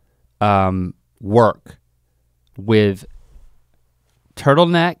around work with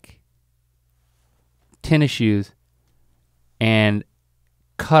turtleneck, tennis shoes, and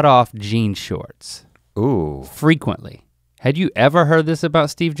cut off jean shorts. Ooh. Frequently. Had you ever heard this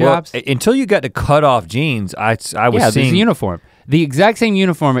about Steve Jobs? Well, until you got to cut off jeans, I was seeing the uniform. The exact same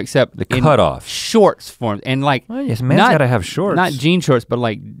uniform except the cut off shorts form and like well, yes, man's gotta have shorts. Not jean shorts, but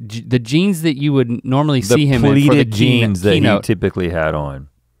like the jeans that you would normally see him in for the pleated jeans that keynote. he typically had on.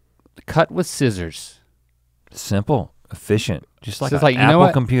 Cut with scissors. Simple, efficient, just like So an it's like, you know Apple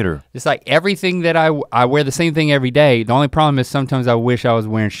what? computer. It's like everything that I wear the same thing every day. The only problem is sometimes I wish I was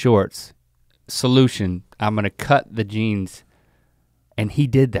wearing shorts. Solution, I'm gonna cut the jeans. And he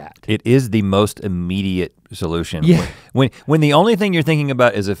did that. It is the most immediate solution. Yeah. When the only thing you're thinking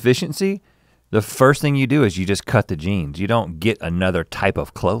about is efficiency, the first thing you do is you just cut the jeans. You don't get another type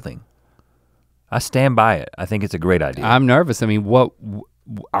of clothing. I stand by it. I think it's a great idea. I'm nervous. I mean,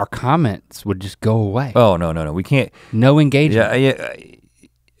 our comments would just go away. Oh, no, we can't. No engagement.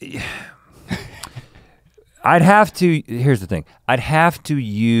 Yeah. I'd have to, here's the thing. I'd have to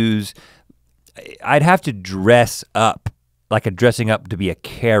dress up, like dressing up to be a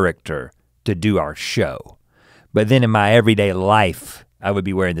character to do our show. But then in my everyday life, I would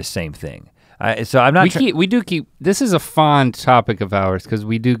be wearing the same thing. So I'm not this is a fond topic of ours because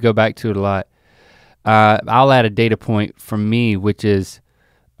we do go back to it a lot. I'll add a data point from me, which is,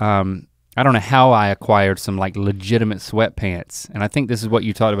 I don't know how I acquired some like legitimate sweatpants. And I think this is what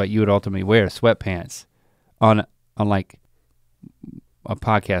you talked about, you would ultimately wear sweatpants on like a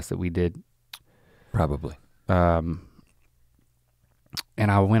podcast that we did. Probably. And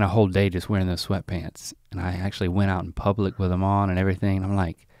I went a whole day just wearing those sweatpants. And I actually went out in public with them on and everything. And I'm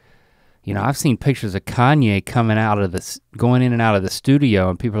like, you know, I've seen pictures of Kanye going in and out of the studio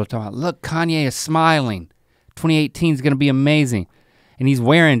and people are talking about, look, Kanye is smiling. 2018 is gonna be amazing. And he's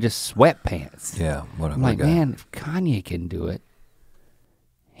wearing just sweatpants. Yeah, what I'm like, man, if Kanye can do it,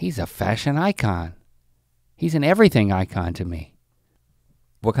 he's a fashion icon. He's an everything icon to me.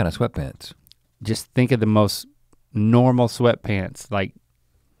 What kind of sweatpants? Just think of the most normal sweatpants, like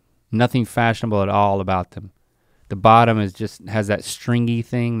nothing fashionable at all about them. The bottom has that stringy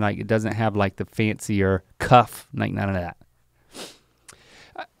thing, like it doesn't have like the fancier cuff, like none of that.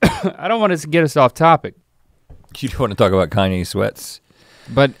 I don't want to get us off topic. You don't want to talk about Kanye sweats?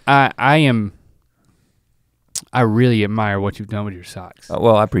 But I am I really admire what you've done with your socks.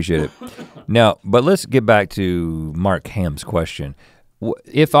 Well, I appreciate it. Now, but let's get back to Mark Ham's question.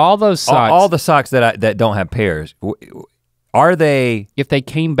 If all those socks, all the socks that don't have pairs, are they? If they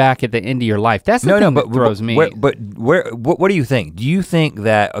came back at the end of your life, that's the thing that throws me. What do you think? Do you think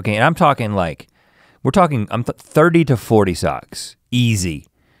that, okay, and I'm talking like, I'm 30 to 40 socks, easy.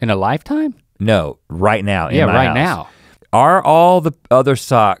 In a lifetime? No, right now. Yeah, right house. now. Are all the other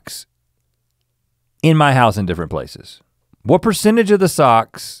socks in my house in different places? What percentage of the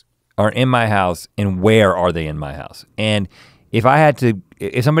socks are in my house and where are they in my house? And if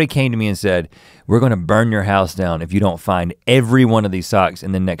somebody came to me and said, we're gonna burn your house down if you don't find every one of these socks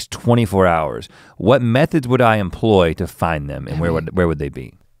in the next 24 hours, what methods would I employ to find them and where would they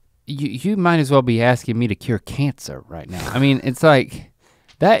be? You might as well be asking me to cure cancer right now. I mean, it's like,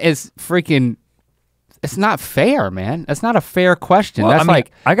 that is freaking, it's not fair, man. That's not a fair question. Well, That's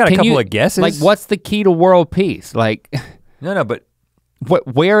like, I got a couple of guesses. Like, what's the key to world peace? Like, no, but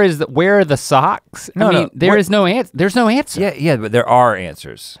where are the socks? There is no answer. There's no answer. Yeah, but there are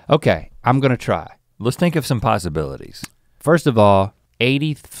answers. Okay, I'm gonna try. Let's think of some possibilities. First of all,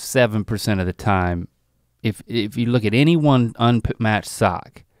 87% of the time, if you look at any one unmatched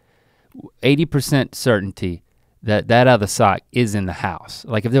sock, 80% certainty that other sock is in the house.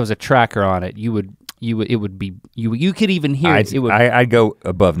 Like if there was a tracker on it, you could even hear it. I'd go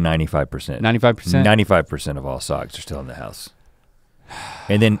above 95%. 95%? 95% of all socks are still in the house.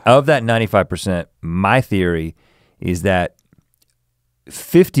 And then of that 95%, my theory is that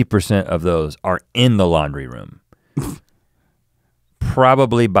 50% of those are in the laundry room.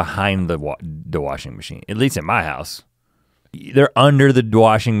 Probably behind the washing machine, at least in my house. They're under the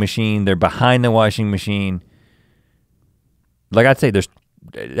washing machine, they're behind the washing machine. Like I'd say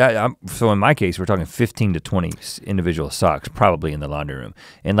so in my case, we're talking 15 to 20 individual socks probably in the laundry room.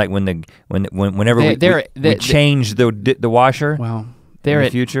 And like whenever we change the washer, well, in the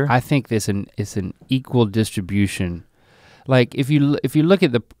future, I think it's an equal distribution. Like if you look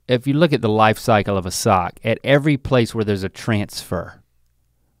at the life cycle of a sock, at every place where there's a transfer,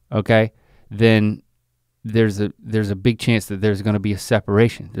 okay, then there's a big chance that there's gonna be a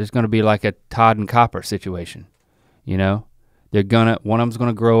separation. There's gonna be like a Todd and Copper situation, you know? One of them's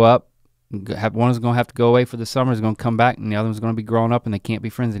gonna grow up, one is gonna have to go away for the summer, is gonna come back, and the other one's gonna be growing up and they can't be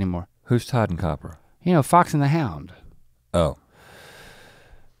friends anymore. Who's Todd and Copper? You know, Fox and the Hound. Oh.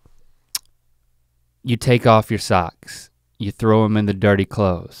 You take off your socks, you throw them in the dirty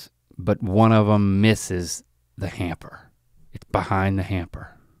clothes, but one of them misses the hamper. It's behind the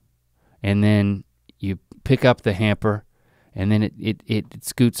hamper. And then you pick up the hamper and then it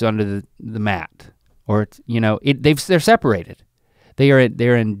scoots under the mat. Or it's, you know, they're separated. They're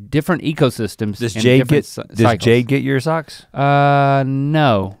in different ecosystems. Does Jay get your socks?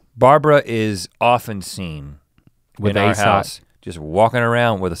 No. Barbara is often seen with in our house just walking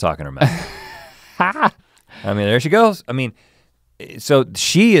around with a sock in her mouth. I mean, there she goes. I mean, so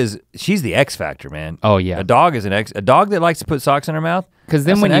she's the X factor, man. Oh yeah. A dog that likes to put socks in her mouth. Because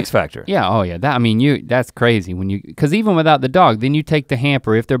then when X factor. Yeah. Oh yeah. That's crazy because even without the dog, then you take the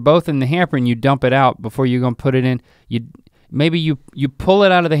hamper. If they're both in the hamper and you dump it out before you're gonna put it in, maybe you pull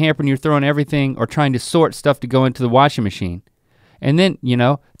it out of the hamper and you're throwing everything or trying to sort stuff to go into the washing machine. And then, you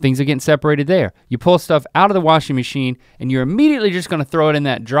know, things are getting separated there. You pull stuff out of the washing machine and you're immediately just gonna throw it in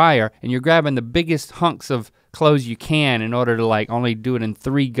that dryer and you're grabbing the biggest hunks of clothes you can in order to like only do it in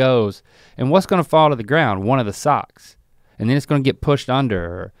 3 goes. And what's gonna fall to the ground? One of the socks. And then it's gonna get pushed under,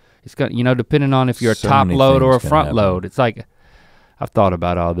 or it's gonna, you know, depending on if you're a top load or a front load. It's like, I've thought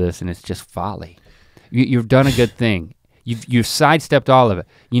about all this and it's just folly. You've done a good thing. You've sidestepped all of it.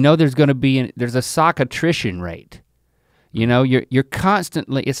 You know there's a sock attrition rate. You know, you're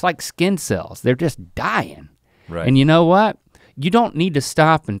constantly, it's like skin cells. They're just dying. Right. And you know what? You don't need to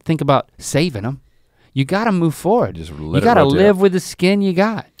stop and think about saving them. You gotta move forward. You gotta live with the skin you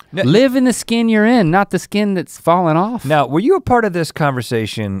got. No, live in the skin you're in, not the skin that's falling off. Now, were you a part of this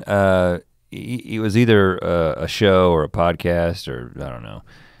conversation? It was either a show or a podcast or I don't know.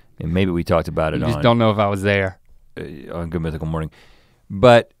 And maybe we talked about it you just don't know if I was there. On Good Mythical Morning.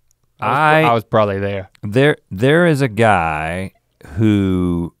 But I was probably there. There is a guy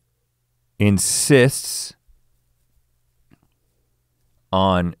who insists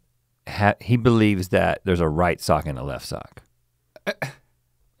on, he believes that there's a right sock and a left sock.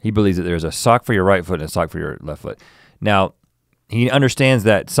 He believes that there's a sock for your right foot and a sock for your left foot. Now, he understands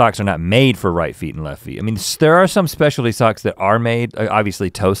that socks are not made for right feet and left feet. I mean, there are some specialty socks that are made, obviously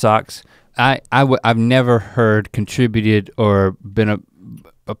toe socks. I've never heard, contributed, or been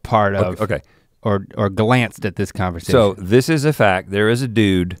a part of, okay, or glanced at this conversation. So this is a fact. There is a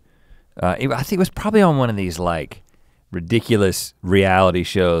dude I think it was probably on one of these like ridiculous reality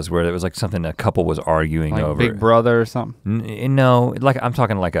shows where it was like something a couple was arguing like over. Big Brother or something? No, like I'm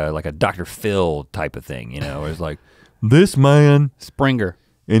talking like a Dr. Phil type of thing, where it's like, this man Springer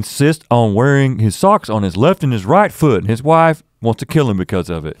insists on wearing his socks on his left and his right foot, and his wife wants to kill him because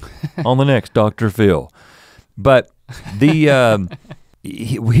of it. On the next Dr. Phil. But the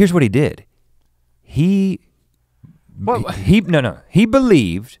here's what he did. He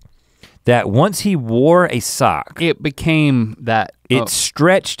believed that once he wore a sock, it became that it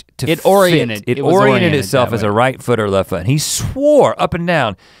stretched to it fit. oriented. It was oriented itself as way. a right foot or left foot. And he swore up and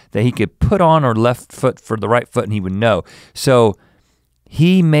down that he could put on or left foot for the right foot and he would know. So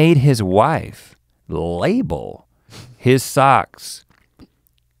he made his wife label his socks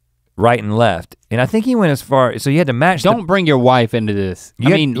right and left. And I think he went as far, so you had to match. Don't bring your wife into this.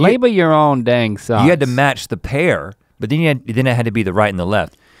 Label your own dang socks. You had to match the pair, but then it had to be the right and the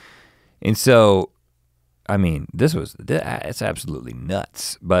left. And so, I mean, it's absolutely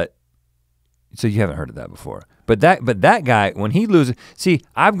nuts. But so you haven't heard of that before. But that guy, when he loses, see,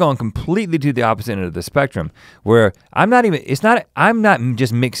 I've gone completely to the opposite end of the spectrum where I'm not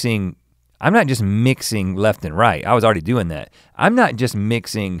just mixing left and right. I was already doing that. I'm not just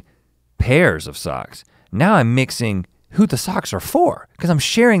mixing pairs of socks. Now I'm mixing who the socks are for because I'm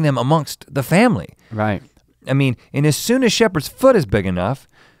sharing them amongst the family. Right. I mean, and as soon as Shepherd's foot is big enough,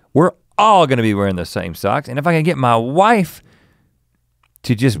 we're all gonna be wearing the same socks. And if I can get my wife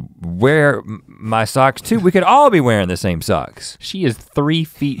to just wear my socks too, we could all be wearing the same socks. She is 3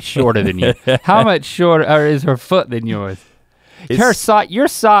 feet shorter than you. How much shorter is her foot than yours? Your sock.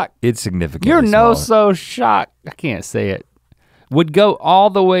 It's significantly Your smaller. no-so shock. I can't say it. Would go all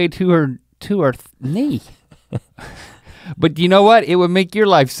the way to her knee. But you know what? It would make your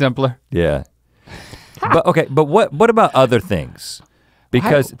life simpler. Yeah. But what about other things?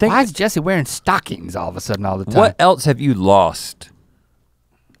 Because why is Jesse wearing stockings all of a sudden all the time? What else have you lost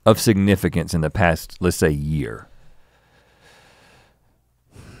of significance in the past, let's say, year?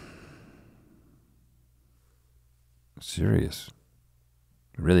 Serious.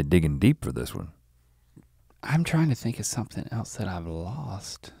 Really digging deep for this one. I'm trying to think of something else that I've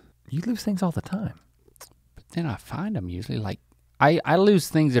lost. You lose things all the time. But then I find them usually. Like, I lose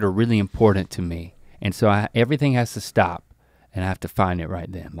things that are really important to me. And so everything has to stop and I have to find it right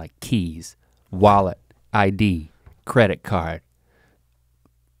then. Like keys, wallet, ID, credit card,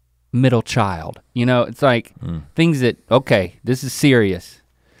 middle child. It's like things that, okay, this is serious.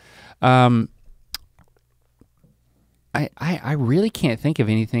 I really can't think of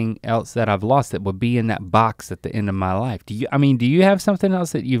anything else that I've lost that would be in that box at the end of my life. Do you have something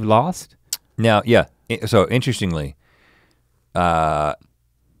else that you've lost? Now, yeah, so interestingly, I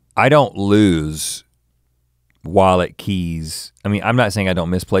don't lose wallet, keys. I mean, I'm not saying I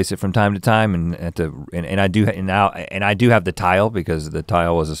don't misplace it from time to time, and I do have the tile because the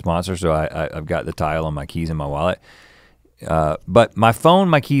tile was a sponsor, so I've got the tile on my keys in my wallet. But my phone,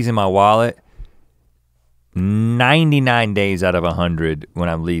 my keys, and my wallet, 99 days out of 100 when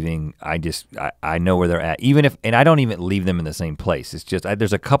I'm leaving, I know where they're at. And I don't even leave them in the same place. It's just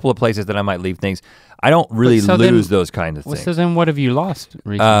there's a couple of places that I might leave things. I don't really lose those kind of things. So then what have you lost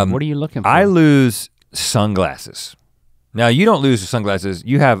recently? What are you looking for? I lose sunglasses. Now you don't lose sunglasses.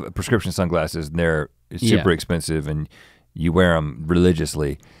 You have prescription sunglasses and they're super expensive and you wear them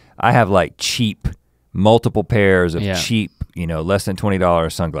religiously. I have like cheap, multiple pairs of cheap, less than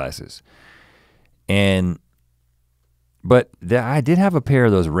 $20 sunglasses. But I did have a pair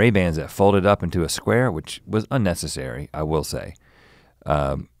of those Ray-Bans that folded up into a square, which was unnecessary, I will say.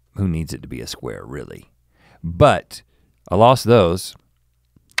 Who needs it to be a square, really? But I lost those.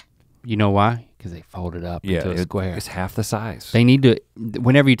 You know why? Because they folded up into a square. It's half the size. They need to,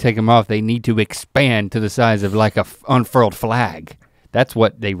 whenever you take them off, they need to expand to the size of like a unfurled flag. That's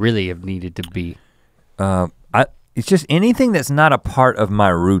what they really have needed to be. It's just anything that's not a part of my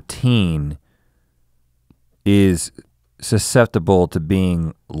routine is susceptible to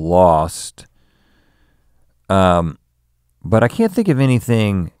being lost. But I can't think of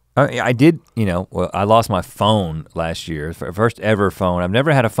anything. I did, I lost my phone last year, first ever phone. I've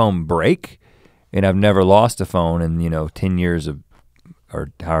never had a phone break and I've never lost a phone in, 10 years of,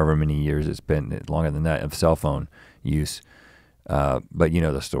 or however many years it's been, longer than that, of cell phone use. But you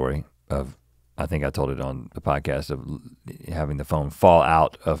know the story of, I think I told it on the podcast, of having the phone fall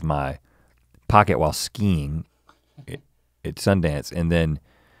out of my pocket while skiing at Sundance. And then,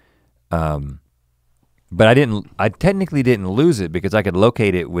 but I technically didn't lose it because I could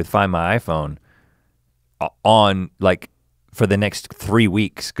locate it with Find My iPhone on like for the next 3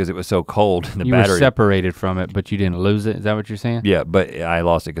 weeks because it was so cold. And the you battery were separated from it, but you didn't lose it. Is that what you're saying? Yeah, but I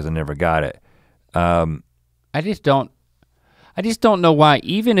lost it because I never got it. I just don't know why.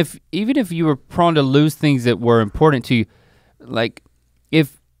 Even if you were prone to lose things that were important to you, like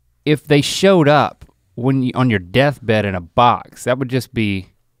if they showed up when you on your deathbed in a box, that would just be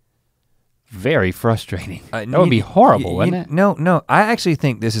very frustrating. That would be horrible, wouldn't it? No. I actually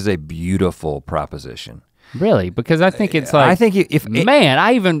think this is a beautiful proposition. Really? Because I think it's like, I think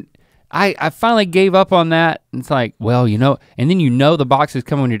I finally gave up on that. And it's like, well, and then the box is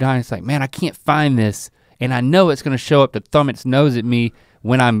coming when you're dying. It's like, man, I can't find this. And I know it's gonna show up to thumb its nose at me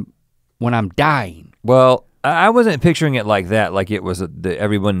when I'm dying. Well, I wasn't picturing it like that, like it was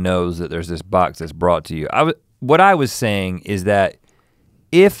everyone knows that there's this box that's brought to you. What I was saying is that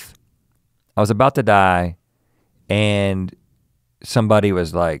if I was about to die and somebody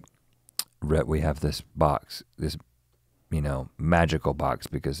was like, Rhett, we have this box, this magical box,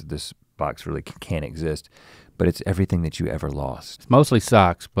 because this box really can't exist, but it's everything that you ever lost. It's mostly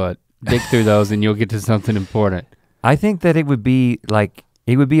socks, but dig through those and you'll get to something important. I think that it would be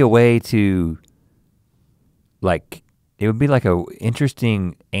a way to, it would be like a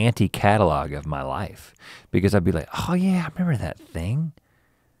interesting anti-catalog of my life, because I'd be like, oh yeah, I remember that thing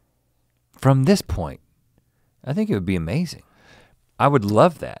from this point. I think it would be amazing. I would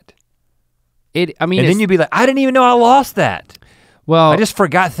love that. And then you'd be like, I didn't even know I lost that. Well, I just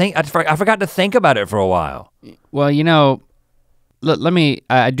forgot I forgot to think about it for a while. Well, I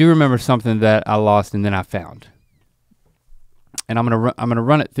do remember something that I lost and then I found. And I'm gonna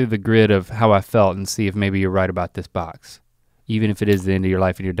run it through the grid of how I felt and see if maybe you're right about this box, even if it is the end of your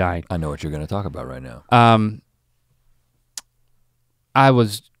life and you're dying. I know what you're gonna talk about right now.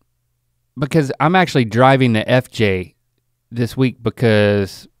 Because I'm actually driving the FJ this week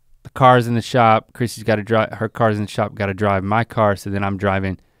because the car's in the shop. Chrissy's got to drive, her car's in the shop, got to drive my car, so then I'm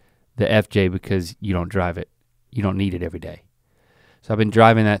driving the FJ because you don't drive it. You don't need it every day. So I've been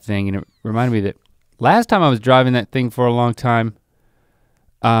driving that thing, and it reminded me that last time I was driving that thing for a long time,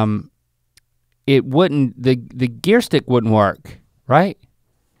 it wouldn't, the gear stick wouldn't work, right?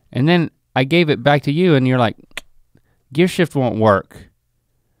 And then I gave it back to you and you're like, gear shift won't work.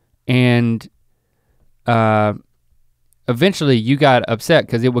 And eventually you got upset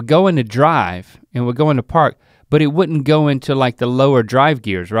because it would go into drive and would go into park, but it wouldn't go into like the lower drive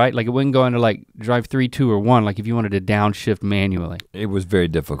gears, right? Like it wouldn't go into like drive 3, 2, or 1, like if you wanted to downshift manually. It was very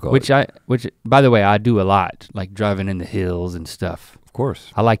difficult. Which by the way, I do a lot, like driving in the hills and stuff. Of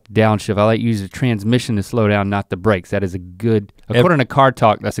course. I like to downshift. I like to use the transmission to slow down, not the brakes. That is a good, according to Car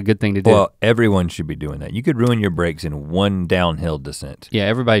Talk, that's a good thing to do. Well, everyone should be doing that. You could ruin your brakes in one downhill descent. Yeah,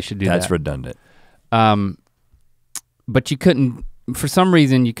 everybody should do that. That's redundant. But you couldn't, for some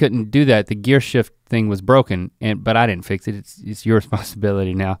reason you couldn't do that. The gear shift thing was broken, but I didn't fix it. It's your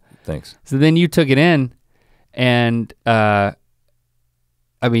responsibility now. Thanks. So then you took it in and I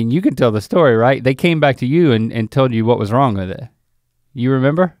mean, you can tell the story, right? They came back to you and told you what was wrong with it. You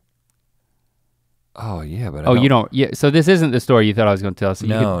remember? Oh yeah, but you don't. Yeah. So this isn't the story you thought I was going to tell. So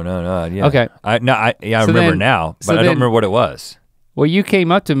no. Yeah. Okay. I remember now, but I don't remember what it was. Well, you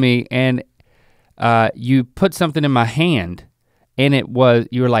came up to me and you put something in my hand, and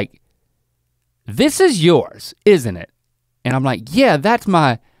you were like, "This is yours, isn't it?" And I'm like, "Yeah, that's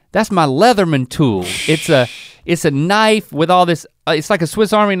my Leatherman tool. It's a knife with all this. It's like a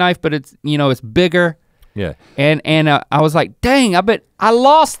Swiss Army knife, but it's it's bigger." Yeah. And I was like, dang, I bet I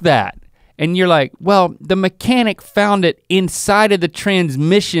lost that. And you're like, well, the mechanic found it inside of the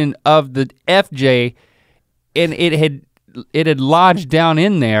transmission of the FJ, and it had lodged down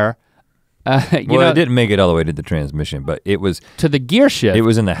in there. It didn't make it all the way to the transmission, but it was to the gear shift. It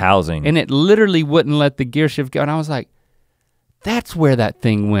was in the housing. And it literally wouldn't let the gear shift go. And I was like, that's where that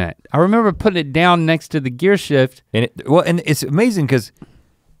thing went. I remember putting it down next to the gear shift. And it's amazing because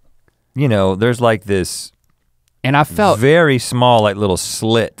there's like this, and I felt very small, like little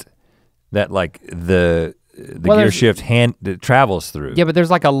slit that like the gear shift that travels through. Yeah, but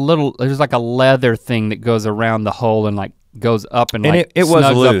there's like a leather thing that goes around the hole and like goes up and like it was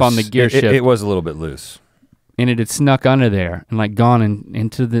snugs loose. up on the gear shift. It was a little bit loose. And it had snuck under there and like gone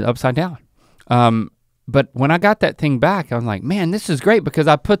into the upside down. But when I got that thing back, I was like, man, this is great because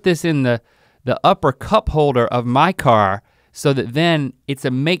I put this in the upper cup holder of my car, so that then it's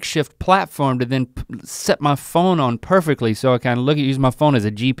a makeshift platform to then set my phone on perfectly, so I kind of use my phone as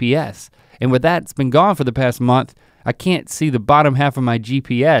a GPS. And with that, it's been gone for the past month. I can't see the bottom half of my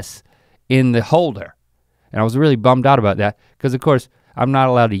GPS in the holder. And I was really bummed out about that because of course, I'm not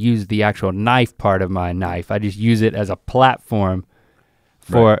allowed to use the actual knife part of my knife. I just use it as a platform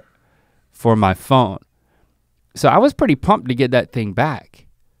for my phone. So I was pretty pumped to get that thing back.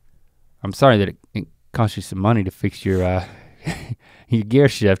 I'm sorry that it cost you some money to fix your your gear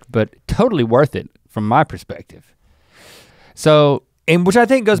shift, but totally worth it from my perspective. So, and which I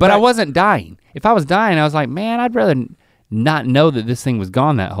think goes back. But I wasn't dying. If I was dying, I was like, man, I'd rather not know that this thing was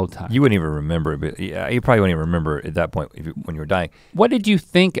gone that whole time. You wouldn't even remember it, but yeah, you probably wouldn't even remember at that point when you were dying. What did you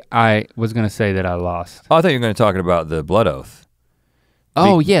think I was gonna say that I lost? Oh, I thought you were gonna talk about the blood oath.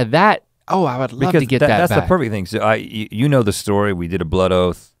 Oh yeah, that, oh, I would love to get that back. That's the perfect thing. So you know the story, we did a blood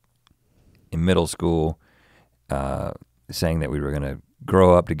oath in middle school, saying that we were gonna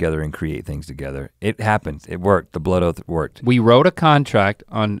grow up together and create things together. It happened, it worked, the blood oath worked. We wrote a contract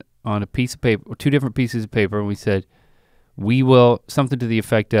on a piece of paper, 2 different pieces of paper, and we said, we will, something to the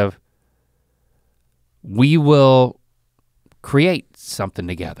effect of, we will create something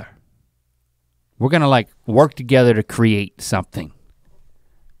together. We're gonna like work together to create something.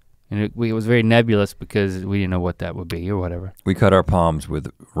 And it was very nebulous because we didn't know what that would be or whatever. We cut our palms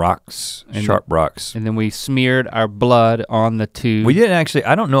with rocks, sharp rocks. And then we smeared our blood on the 2. We didn't actually,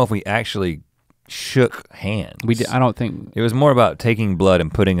 I don't know if we actually shook hands. We did, I don't think. It was more about taking blood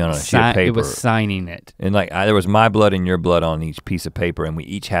and putting it on a sheet of paper. It was signing it. And like there was my blood and your blood on each piece of paper and we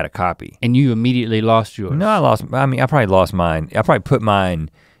each had a copy. And you immediately lost yours. No, I probably lost mine. I probably put mine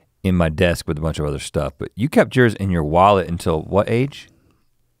in my desk with a bunch of other stuff, but you kept yours in your wallet until what age?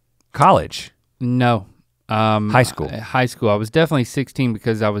 College? No. High school. High school. I was definitely 16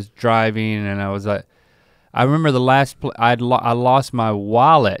 because I was driving and I was like, I remember the last, I lost my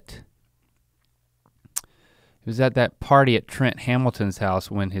wallet. It was at that party at Trent Hamilton's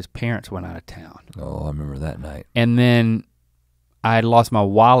house when his parents went out of town. Oh, I remember that night. And then I had lost my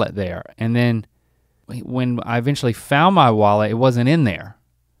wallet there. And then when I eventually found my wallet, it wasn't in there.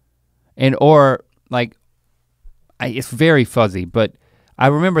 It's very fuzzy, but I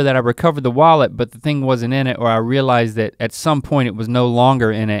remember that I recovered the wallet, but the thing wasn't in it, or I realized that at some point it was no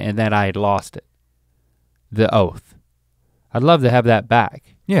longer in it and that I had lost it. The oath. I'd love to have that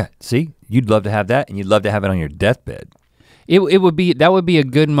back. Yeah, see, you'd love to have that and you'd love to have it on your deathbed. That would be a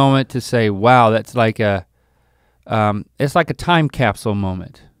good moment to say, wow, that's like it's like a time capsule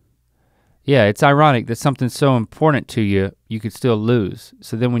moment. Yeah, it's ironic that something so important to you, you could still lose.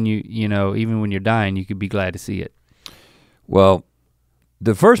 So then when even when you're dying, you could be glad to see it. Well,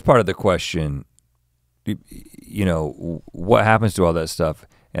 the first part of the question, what happens to all that stuff,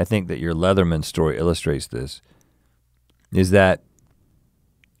 and I think that your Leatherman story illustrates this, is that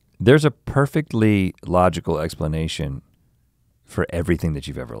there's a perfectly logical explanation for everything that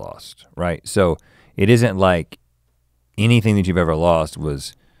you've ever lost, right? So it isn't like anything that you've ever lost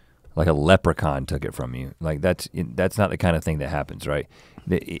was like a leprechaun took it from you. Like that's not the kind of thing that happens, right?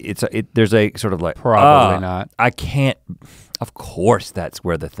 There's a sort of like, probably not. I can't, of course that's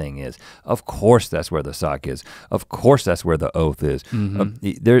where the thing is. Of course that's where the sock is. Of course that's where the oath is.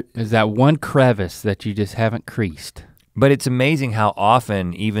 There's that one crevice that you just haven't creased. But it's amazing how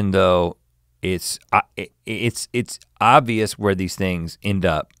often, even though it's obvious where these things end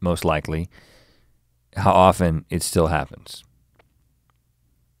up, most likely, how often it still happens.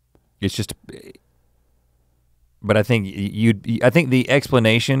 It's just, but I think the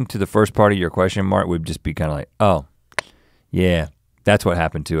explanation to the first part of your question, Mark, would just be kind of like, oh, yeah, that's what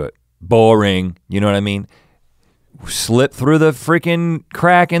happened to it. Boring, you know what I mean? Slip through the freaking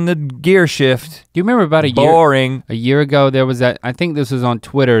crack in the gear shift. Do you remember about a year ago, there was that, I think this was on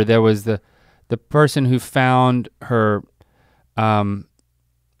Twitter, there was the person who found her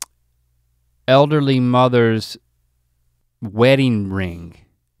elderly mother's wedding ring,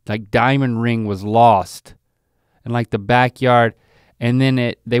 like diamond ring was lost in like the backyard, and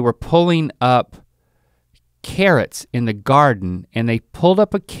then they were pulling up carrots in the garden, and they pulled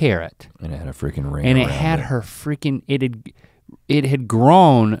up a carrot. And it had a freaking ring. And it had her freaking, it had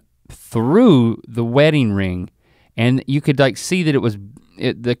grown through the wedding ring, and you could like see that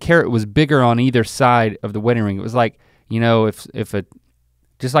the carrot was bigger on either side of the wedding ring. It was like, if a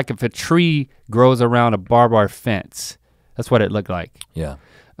tree grows around a barbed wire fence, that's what it looked like. Yeah.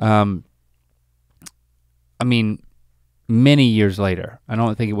 I mean, many years later. I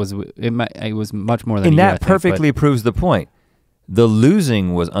don't think it was much more than and a year, that perfectly proves the point. The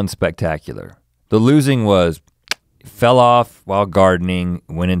losing was unspectacular. The losing was fell off while gardening,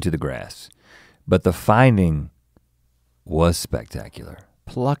 went into the grass. But the finding was spectacular.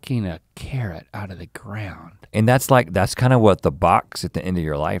 Plucking a carrot out of the ground. And that's kind of what the box at the end of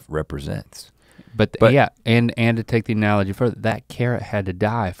your life represents. But yeah, and to take the analogy further, that carrot had to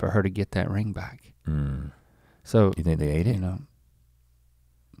die for her to get that ring back. So you think they ate it? Do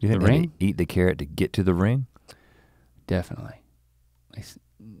you think they eat the carrot to get to the ring? Definitely. They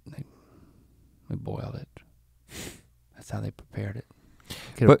boiled it. That's how they prepared it.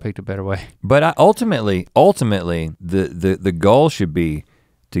 Could have picked a better way. But ultimately, the goal should be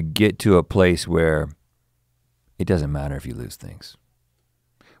to get to a place where it doesn't matter if you lose things.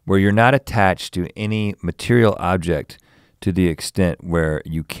 Where you're not attached to any material object to the extent where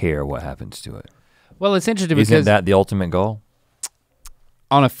you care what happens to it. Well, it's interesting because— Isn't that the ultimate goal?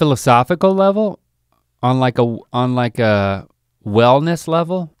 On a philosophical level, on like a wellness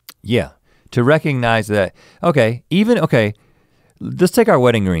level? Yeah, to recognize that, okay, let's take our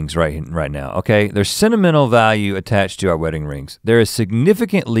wedding rings right now, okay? There's sentimental value attached to our wedding rings. There is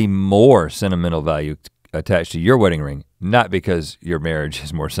significantly more sentimental value attached to your wedding ring, not because your marriage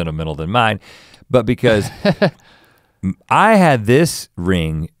is more sentimental than mine, but because I had this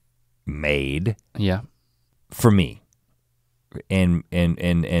ring made for me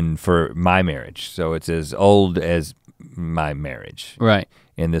and for my marriage. So it's as old as my marriage. Right.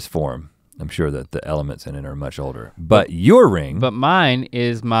 In this form. I'm sure that the elements in it are much older. But your ring. But mine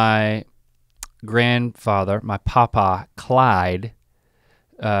is my grandfather, my papa, Clyde,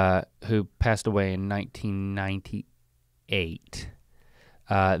 who passed away in 1998.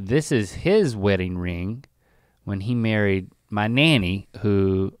 This is his wedding ring when he married my nanny,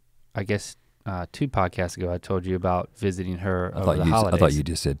 who I guess 2 podcasts ago I told you about visiting her over the holidays. I thought you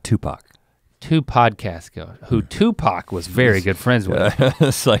just said Tupac. 2 podcasts ago, who Tupac was very good friends with.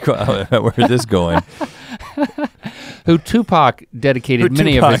 It's like, where is this going? Who Tupac dedicated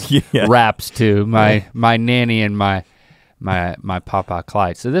many of his raps to, my nanny and my papa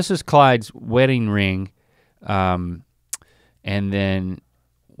Clyde. So this is Clyde's wedding ring, and then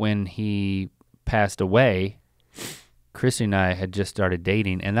when he passed away, Chrissy and I had just started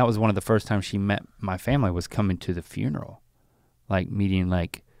dating, and that was one of the first times she met my family, was coming to the funeral, like meeting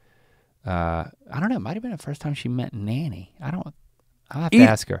like. I don't know, it might have been the first time she met Nanny. I'll have to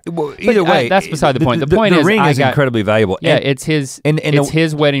ask her. Well, either way, that's beside the point. The point is, the ring is incredibly valuable. Yeah, it's his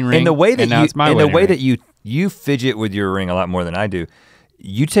wedding ring, and the way that now it's my wedding ring. That you fidget with your ring a lot more than I do.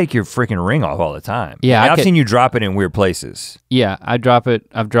 You take your freaking ring off all the time. Yeah, I've seen you drop it in weird places. Yeah, I drop it.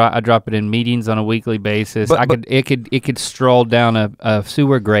 I drop it in meetings on a weekly basis. It could stroll down a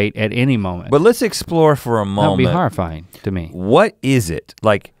sewer grate at any moment. But let's explore for a moment. That would be horrifying to me. What is it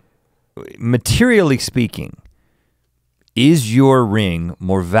like? Materially speaking, is your ring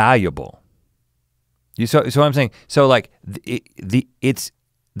more valuable? So what I'm saying, so like it's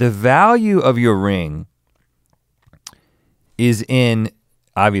the value of your ring is in,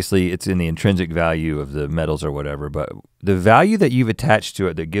 obviously it's in the intrinsic value of the metals or whatever, but the value that you've attached to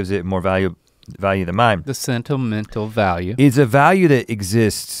it that gives it more value than mine. The sentimental value. Is a value that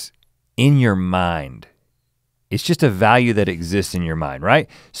exists in your mind. It's just a value that exists in your mind, right?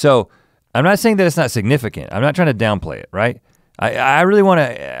 So I'm not saying that it's not significant. I'm not trying to downplay it, right? I really want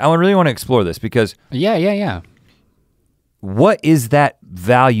to explore this because yeah. What is that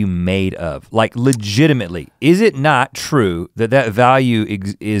value made of? Like legitimately, is it not true that value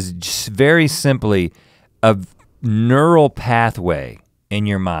is just very simply a neural pathway in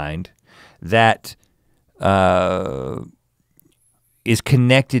your mind that is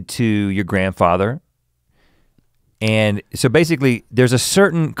connected to your grandfather? And so basically there's a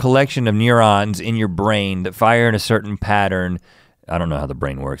certain collection of neurons in your brain that fire in a certain pattern. I don't know how the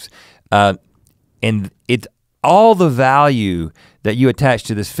brain works. And it's all the value that you attach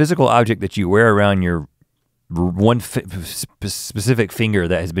to this physical object that you wear around your specific finger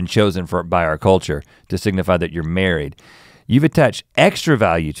that has been chosen by our culture to signify that you're married. You've attached extra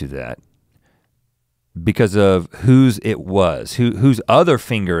value to that because of whose it was, whose other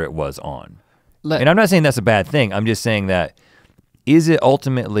finger it was on. And I'm not saying that's a bad thing. I'm just saying that, is it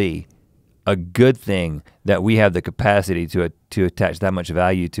ultimately a good thing that we have the capacity to attach that much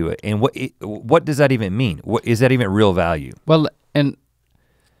value to it? And what does that even mean? Is that even real value? Well, and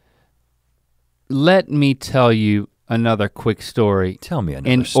let me tell you another quick story. Tell me another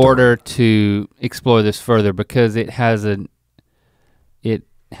in story. order to explore this further, because it has a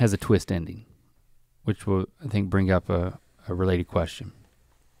twist ending, which will, I think, bring up a related question.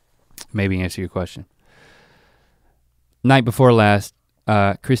 Maybe answer your question. Night before last,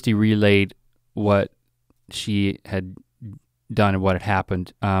 Christy relayed what she had done and what had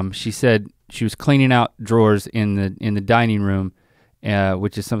happened. She said she was cleaning out drawers in the dining room,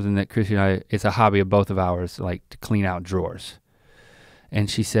 which is something that Christy and I, it's a hobby of both of ours, like to clean out drawers. And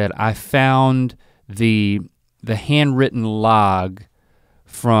she said, I found the handwritten log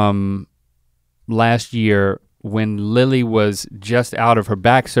from last year when Lily was just out of her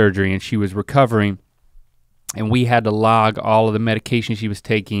back surgery and she was recovering, and we had to log all of the medication she was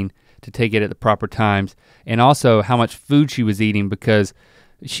taking to take it at the proper times, and also how much food she was eating, because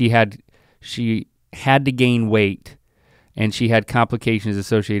she had to gain weight, and she had complications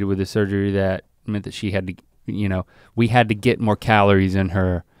associated with the surgery that meant that she had to, we had to get more calories in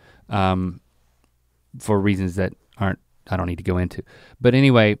her for reasons that I don't need to go into. But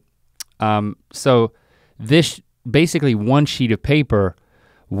anyway, so this basically one sheet of paper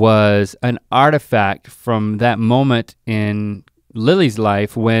was an artifact from that moment in Lily's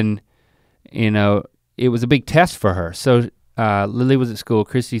life when, it was a big test for her. So Lily was at school.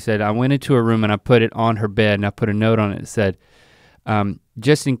 Christy said, I went into her room and I put it on her bed and I put a note on it that said,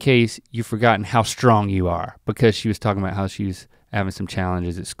 just in case you've forgotten how strong you are, because she was talking about how she was having some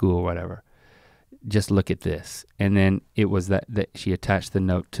challenges at school or whatever. Just look at this. And then it was that she attached the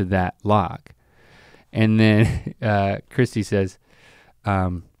note to that log. And then Christy says,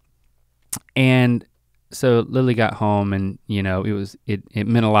 and so Lily got home and it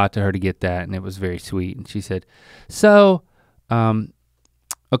meant a lot to her to get that, and it was very sweet. And she said, so of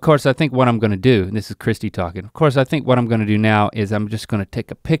course I think what I'm gonna do, and this is Christy talking, of course I think what I'm gonna do now is I'm just gonna take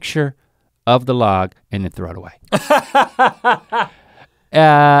a picture of the log and then throw it away.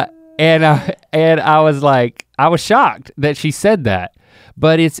 And I was like, I was shocked that she said that,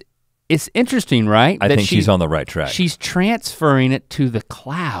 but it's interesting, right? I think she's on the right track. She's transferring it to the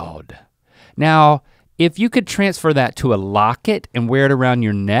cloud. Now, if you could transfer that to a locket and wear it around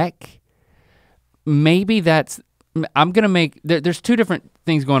your neck, maybe there's two different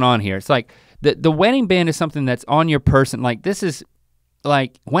things going on here. It's like the wedding band is something that's on your person. Like this is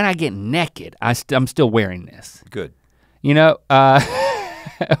like when I get naked, I'm still wearing this. Good.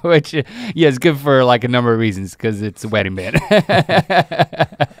 Which is good for like a number of reasons because it's a wedding band.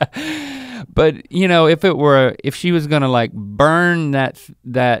 But if she was gonna like burn that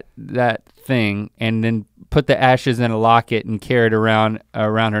thing and then put the ashes in a locket and carry it around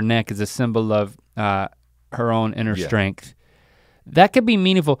her neck as a symbol of her own inner strength, that could be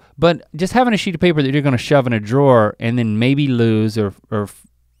meaningful. But just having a sheet of paper that you're gonna shove in a drawer and then maybe lose or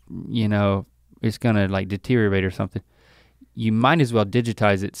it's gonna like deteriorate or something, you might as well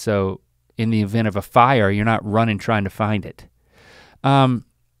digitize it so in the event of a fire, you're not running trying to find it.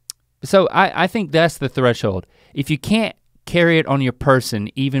 So I think that's the threshold. If you can't carry it on your person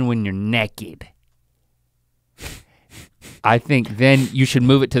even when you're naked, I think then you should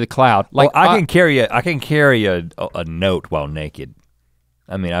move it to the cloud. Like I can carry a note while naked.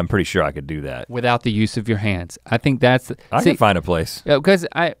 I mean, I'm pretty sure I could do that. Without the use of your hands. I think that's I can find a place. Because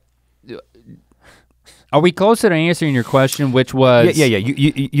are we closer to answering your question, which was Yeah.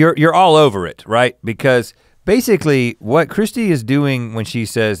 You're all over it, right? Because basically what Christy is doing when she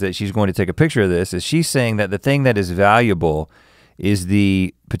says that she's going to take a picture of this is she's saying that the thing that is valuable is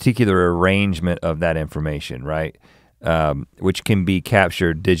the particular arrangement of that information, right? Which can be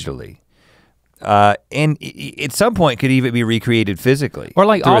captured digitally. And at some point could even be recreated physically or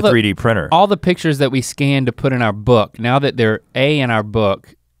like through a 3D printer. All the pictures that we scan to put in our book, now that they're A, in our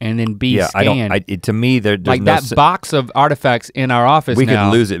book, and then B, scanned. To me, there's like no that box of artifacts in our office we now,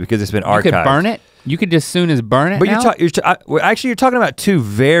 could lose it because it's been archived. You could burn it. You could just soon as burn it. But now? you're talking about two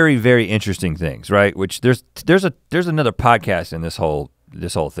very, very interesting things, right? Which there's another podcast in this whole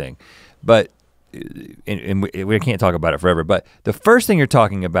thing, but and we can't talk about it forever. But the first thing you're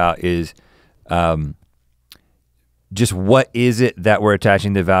talking about is just what is it that we're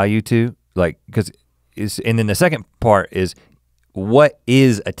attaching the value to, like and then the second part is what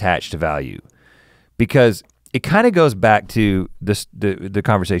is attached to value, because it kind of goes back to the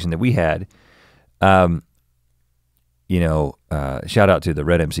conversation that we had. Shout out to the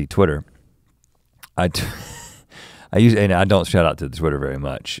Red MC Twitter. I don't shout out to the Twitter very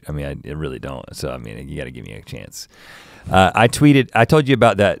much. I mean, I really don't. So I mean, you got to give me a chance. I told you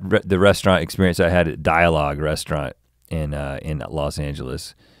about the restaurant experience I had at Dialogue Restaurant in Los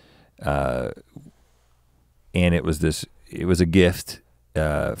Angeles, and it was a gift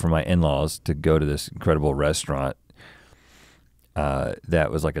for my in-laws to go to this incredible restaurant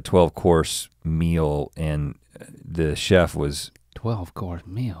that was like a 12-course meal, and the chef was 12-course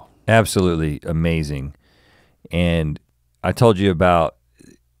meal. Absolutely amazing. And I told you about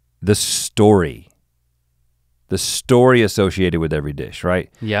the story associated with every dish, right?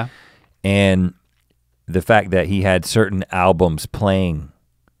 Yeah. And the fact that he had certain albums playing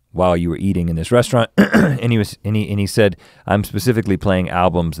while you were eating in this restaurant, and he said, I'm specifically playing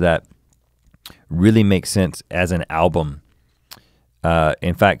albums that really make sense as an album.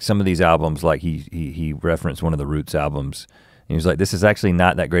 In fact, some of these albums, like he referenced one of the Roots albums, and he was like, this is actually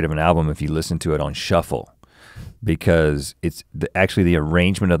not that great of an album if you listen to it on shuffle, because it's actually the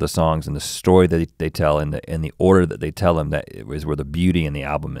arrangement of the songs and the story that they tell and the order that they tell them that is where the beauty in the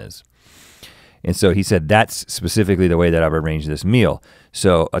album is. And so he said, that's specifically the way that I've arranged this meal.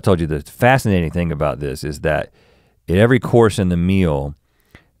 So I told you the fascinating thing about this is that in every course in the meal,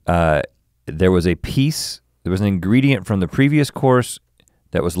 there was an ingredient from the previous course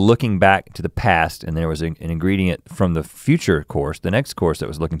that was looking back to the past, and there was an ingredient from the future course, the next course that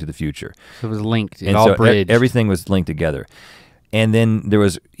was looking to the future. So it was linked, and all so bridged. Everything was linked together. And then there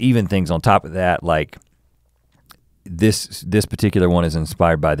was even things on top of that, like this particular one is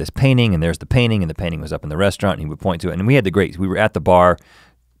inspired by this painting, and there's the painting, and the painting was up in the restaurant, and he would point to it. And we were at the bar,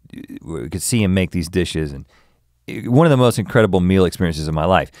 we could see him make these dishes, and one of the most incredible meal experiences of my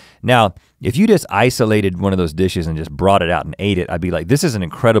life. Now, if you just isolated one of those dishes and just brought it out and ate it, I'd be like, this is an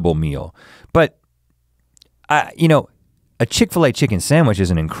incredible meal. But a Chick-fil-A chicken sandwich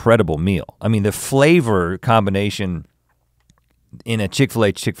is an incredible meal. I mean, the flavor combination in a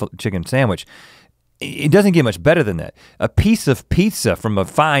Chick-fil-A chicken sandwich, it doesn't get much better than that. A piece of pizza from a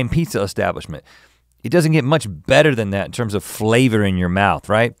fine pizza establishment, it doesn't get much better than that in terms of flavor in your mouth,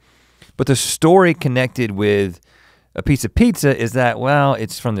 right? But the story connected with a piece of pizza is that, well,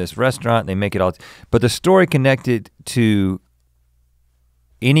 it's from this restaurant, they make it all, but the story connected to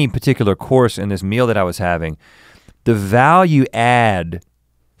any particular course in this meal that I was having, the value add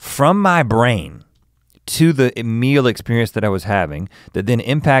from my brain to the meal experience that I was having that then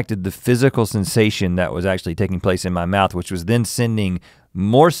impacted the physical sensation that was actually taking place in my mouth, which was then sending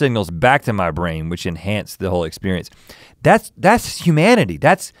more signals back to my brain, which enhanced the whole experience. That's humanity.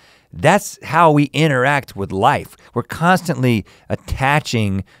 That's how we interact with life. We're constantly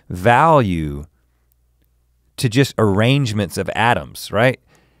attaching value to just arrangements of atoms, right?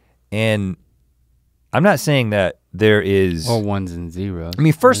 And I'm not saying that there is— Or ones and zeros. I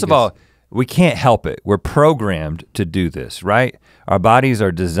mean, first of all, we can't help it. We're programmed to do this, right? Our bodies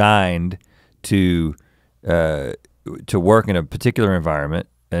are designed to work in a particular environment,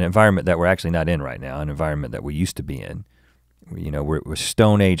 an environment that we're actually not in right now, an environment that we used to be in. You know, we're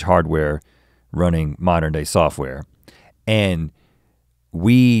Stone Age hardware running modern day software. And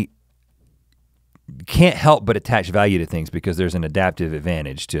we can't help but attach value to things because there's an adaptive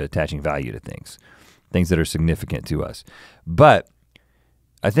advantage to attaching value to things that are significant to us. But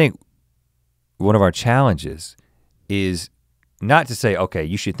I think one of our challenges is not to say, okay,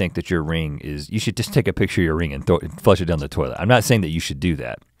 you should think that your ring is, you should just take a picture of your ring and flush it down the toilet. I'm not saying that you should do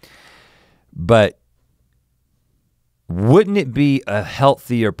that. But wouldn't it be a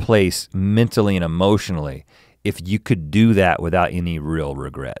healthier place mentally and emotionally if you could do that without any real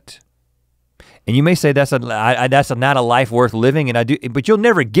regret? And you may say that's not a life worth living, but you'll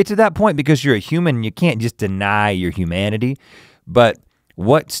never get to that point because you're a human and you can't just deny your humanity. But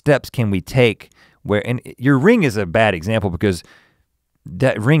what steps can we take and your ring is a bad example because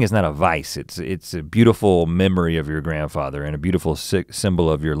that ring is not a vice. It's a beautiful memory of your grandfather and a beautiful symbol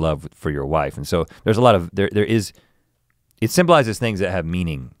of your love for your wife. And so there's a lot of, it symbolizes things that have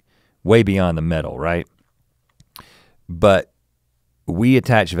meaning way beyond the metal, right? But we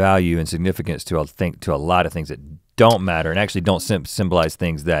attach value and significance to a lot of things that don't matter and actually don't symbolize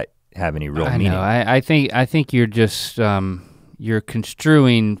things that have any real meaning. I think you're just you're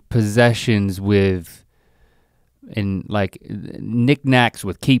construing possessions with like knickknacks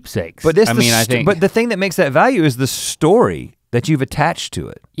with keepsakes. But but the thing that makes that value is the story that you've attached to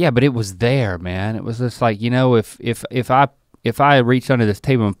it. Yeah, but it was there, man. It was just like, you know, if I reach under this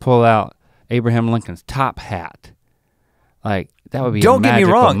table and pull out Abraham Lincoln's top hat, like that would be a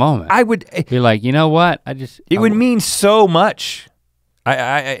magical moment. I would be like, you know what? It would mean so much.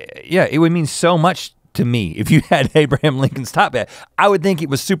 Yeah, it would mean so much to me if you had Abraham Lincoln's top hat. I would think it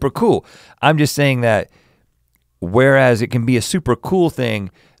was super cool. I'm just saying that whereas it can be a super cool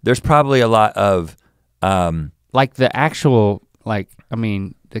thing, there's probably a lot of like the actual, like, I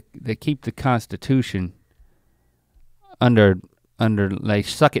mean, they keep the Constitution under, they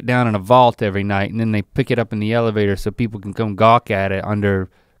suck it down in a vault every night and then they pick it up in the elevator so people can come gawk at it under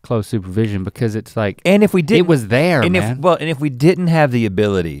close supervision because it's like, and if we did, it was there, man. And if we didn't have the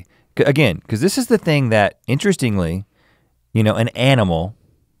ability, again, because this is the thing that, interestingly, you know, an animal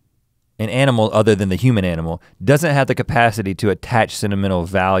other than the human animal doesn't have the capacity to attach sentimental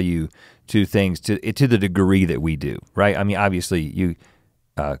value to things to the degree that we do, right? I mean, obviously,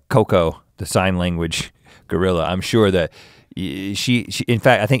 Coco, the sign language gorilla, I'm sure that she in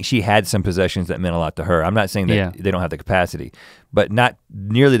fact, I think she had some possessions that meant a lot to her. I'm not saying that they don't have the capacity, but not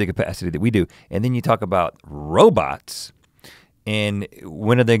nearly the capacity that we do. And then you talk about robots, and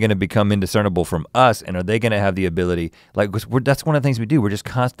when are they gonna become indiscernible from us, and are they gonna have the ability, like, that's one of the things we do, we're just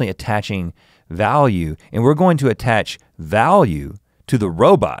constantly attaching value, and we're going to attach value to the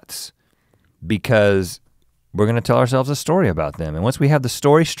robots because we're gonna tell ourselves a story about them. And once we have the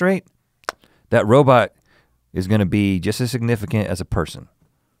story straight, that robot is gonna be just as significant as a person.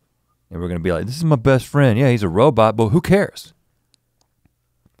 And we're gonna be like, this is my best friend. Yeah, he's a robot, but who cares?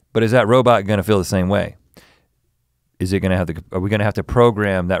 But is that robot gonna feel the same way? Is it gonna have are we gonna have to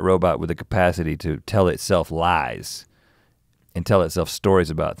program that robot with the capacity to tell itself lies and tell itself stories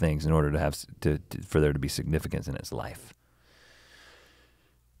about things in order to have for there to be significance in its life?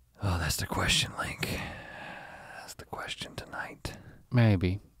 Oh, that's the question, Link. That's the question tonight.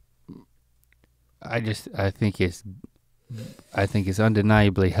 Maybe. I think it's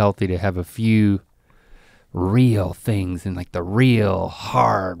undeniably healthy to have a few real things in like the real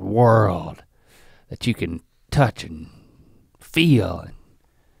hard world that you can touch and feel and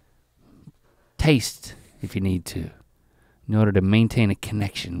taste if you need to, in order to maintain a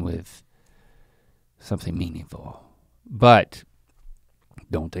connection with something meaningful. But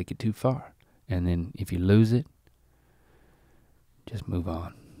don't take it too far. And then if you lose it, just move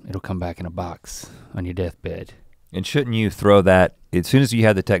on. It'll come back in a box on your deathbed. And shouldn't you throw that, as soon as you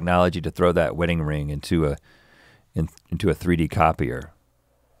have the technology to throw that wedding ring into a 3D copier,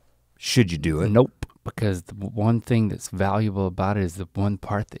 should you do it? Nope, because the one thing that's valuable about it is the one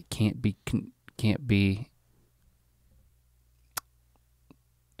part that can't be conveyed.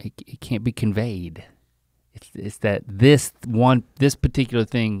 It's that this particular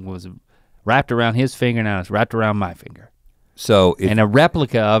thing was wrapped around his finger, now it's wrapped around my finger. So and a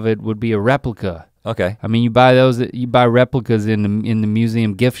replica of it would be a replica. Okay. I mean, you buy replicas in the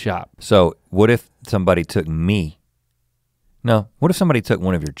museum gift shop. So what if somebody took me? No, what if somebody took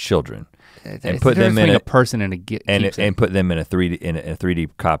one of your children and put them in a person in a and put them in a 3D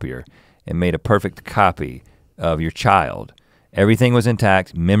copier and made a perfect copy of your child? Everything was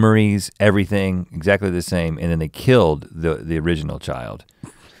intact, memories, everything exactly the same, and then they killed the original child.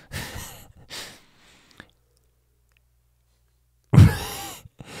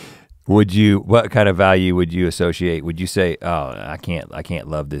 What kind of value would you associate? Would you say, oh, I can't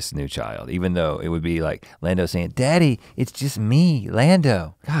love this new child, even though it would be like Lando saying, Daddy, it's just me,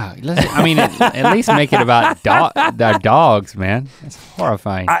 Lando. God, at least make it about their dogs, man. That's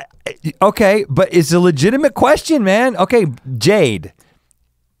horrifying. Okay, but it's a legitimate question, man. Okay, Jade,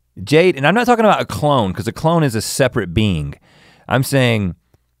 and I'm not talking about a clone, because a clone is a separate being. I'm saying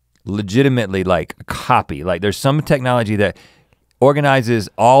legitimately like a copy. Like there's some technology that organizes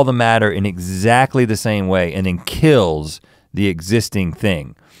all the matter in exactly the same way and then kills the existing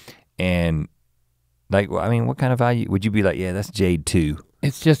thing. And like, I mean, what kind of value would you be like, yeah, that's Jade 2?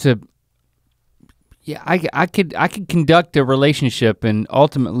 It's just I could conduct a relationship, and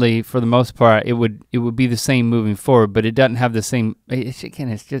ultimately for the most part it would be the same moving forward, but it doesn't have the same, it's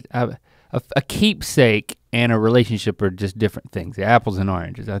just a keepsake and a relationship are just different things. Apples and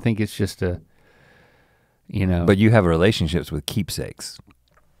oranges. I think it's just But you have relationships with keepsakes.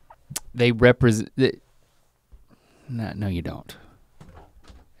 They represent, no you don't.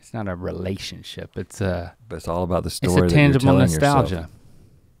 It's not a relationship, but it's all about the story. It's a tangible nostalgia. Yourself.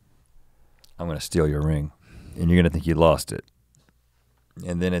 I'm gonna steal your ring, and you're gonna think you lost it.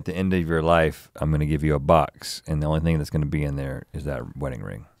 And then at the end of your life, I'm gonna give you a box, and the only thing that's gonna be in there is that wedding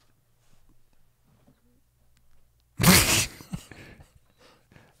ring.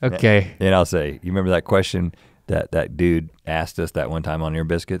 Okay. And I'll say, you remember that question that dude asked us that one time on Ear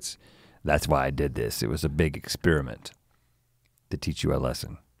Biscuits? That's why I did this. It was a big experiment to teach you a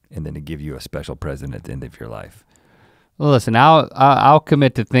lesson and then to give you a special present at the end of your life. Well, listen, I'll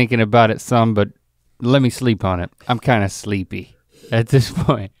commit to thinking about it some, but let me sleep on it. I'm kind of sleepy at this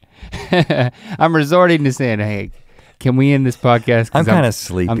point. I'm resorting to saying, hey, can we end this podcast? I'm kind of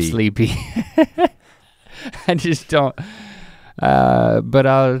sleepy. I'm sleepy. I just don't. But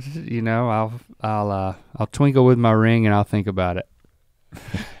I'll twinkle with my ring and I'll think about it.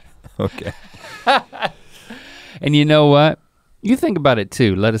 Okay. And you know what? You think about it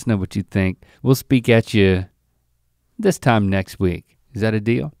too. Let us know what you think. We'll speak at you this time next week. Is that a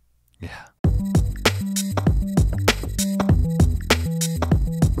deal? Yeah.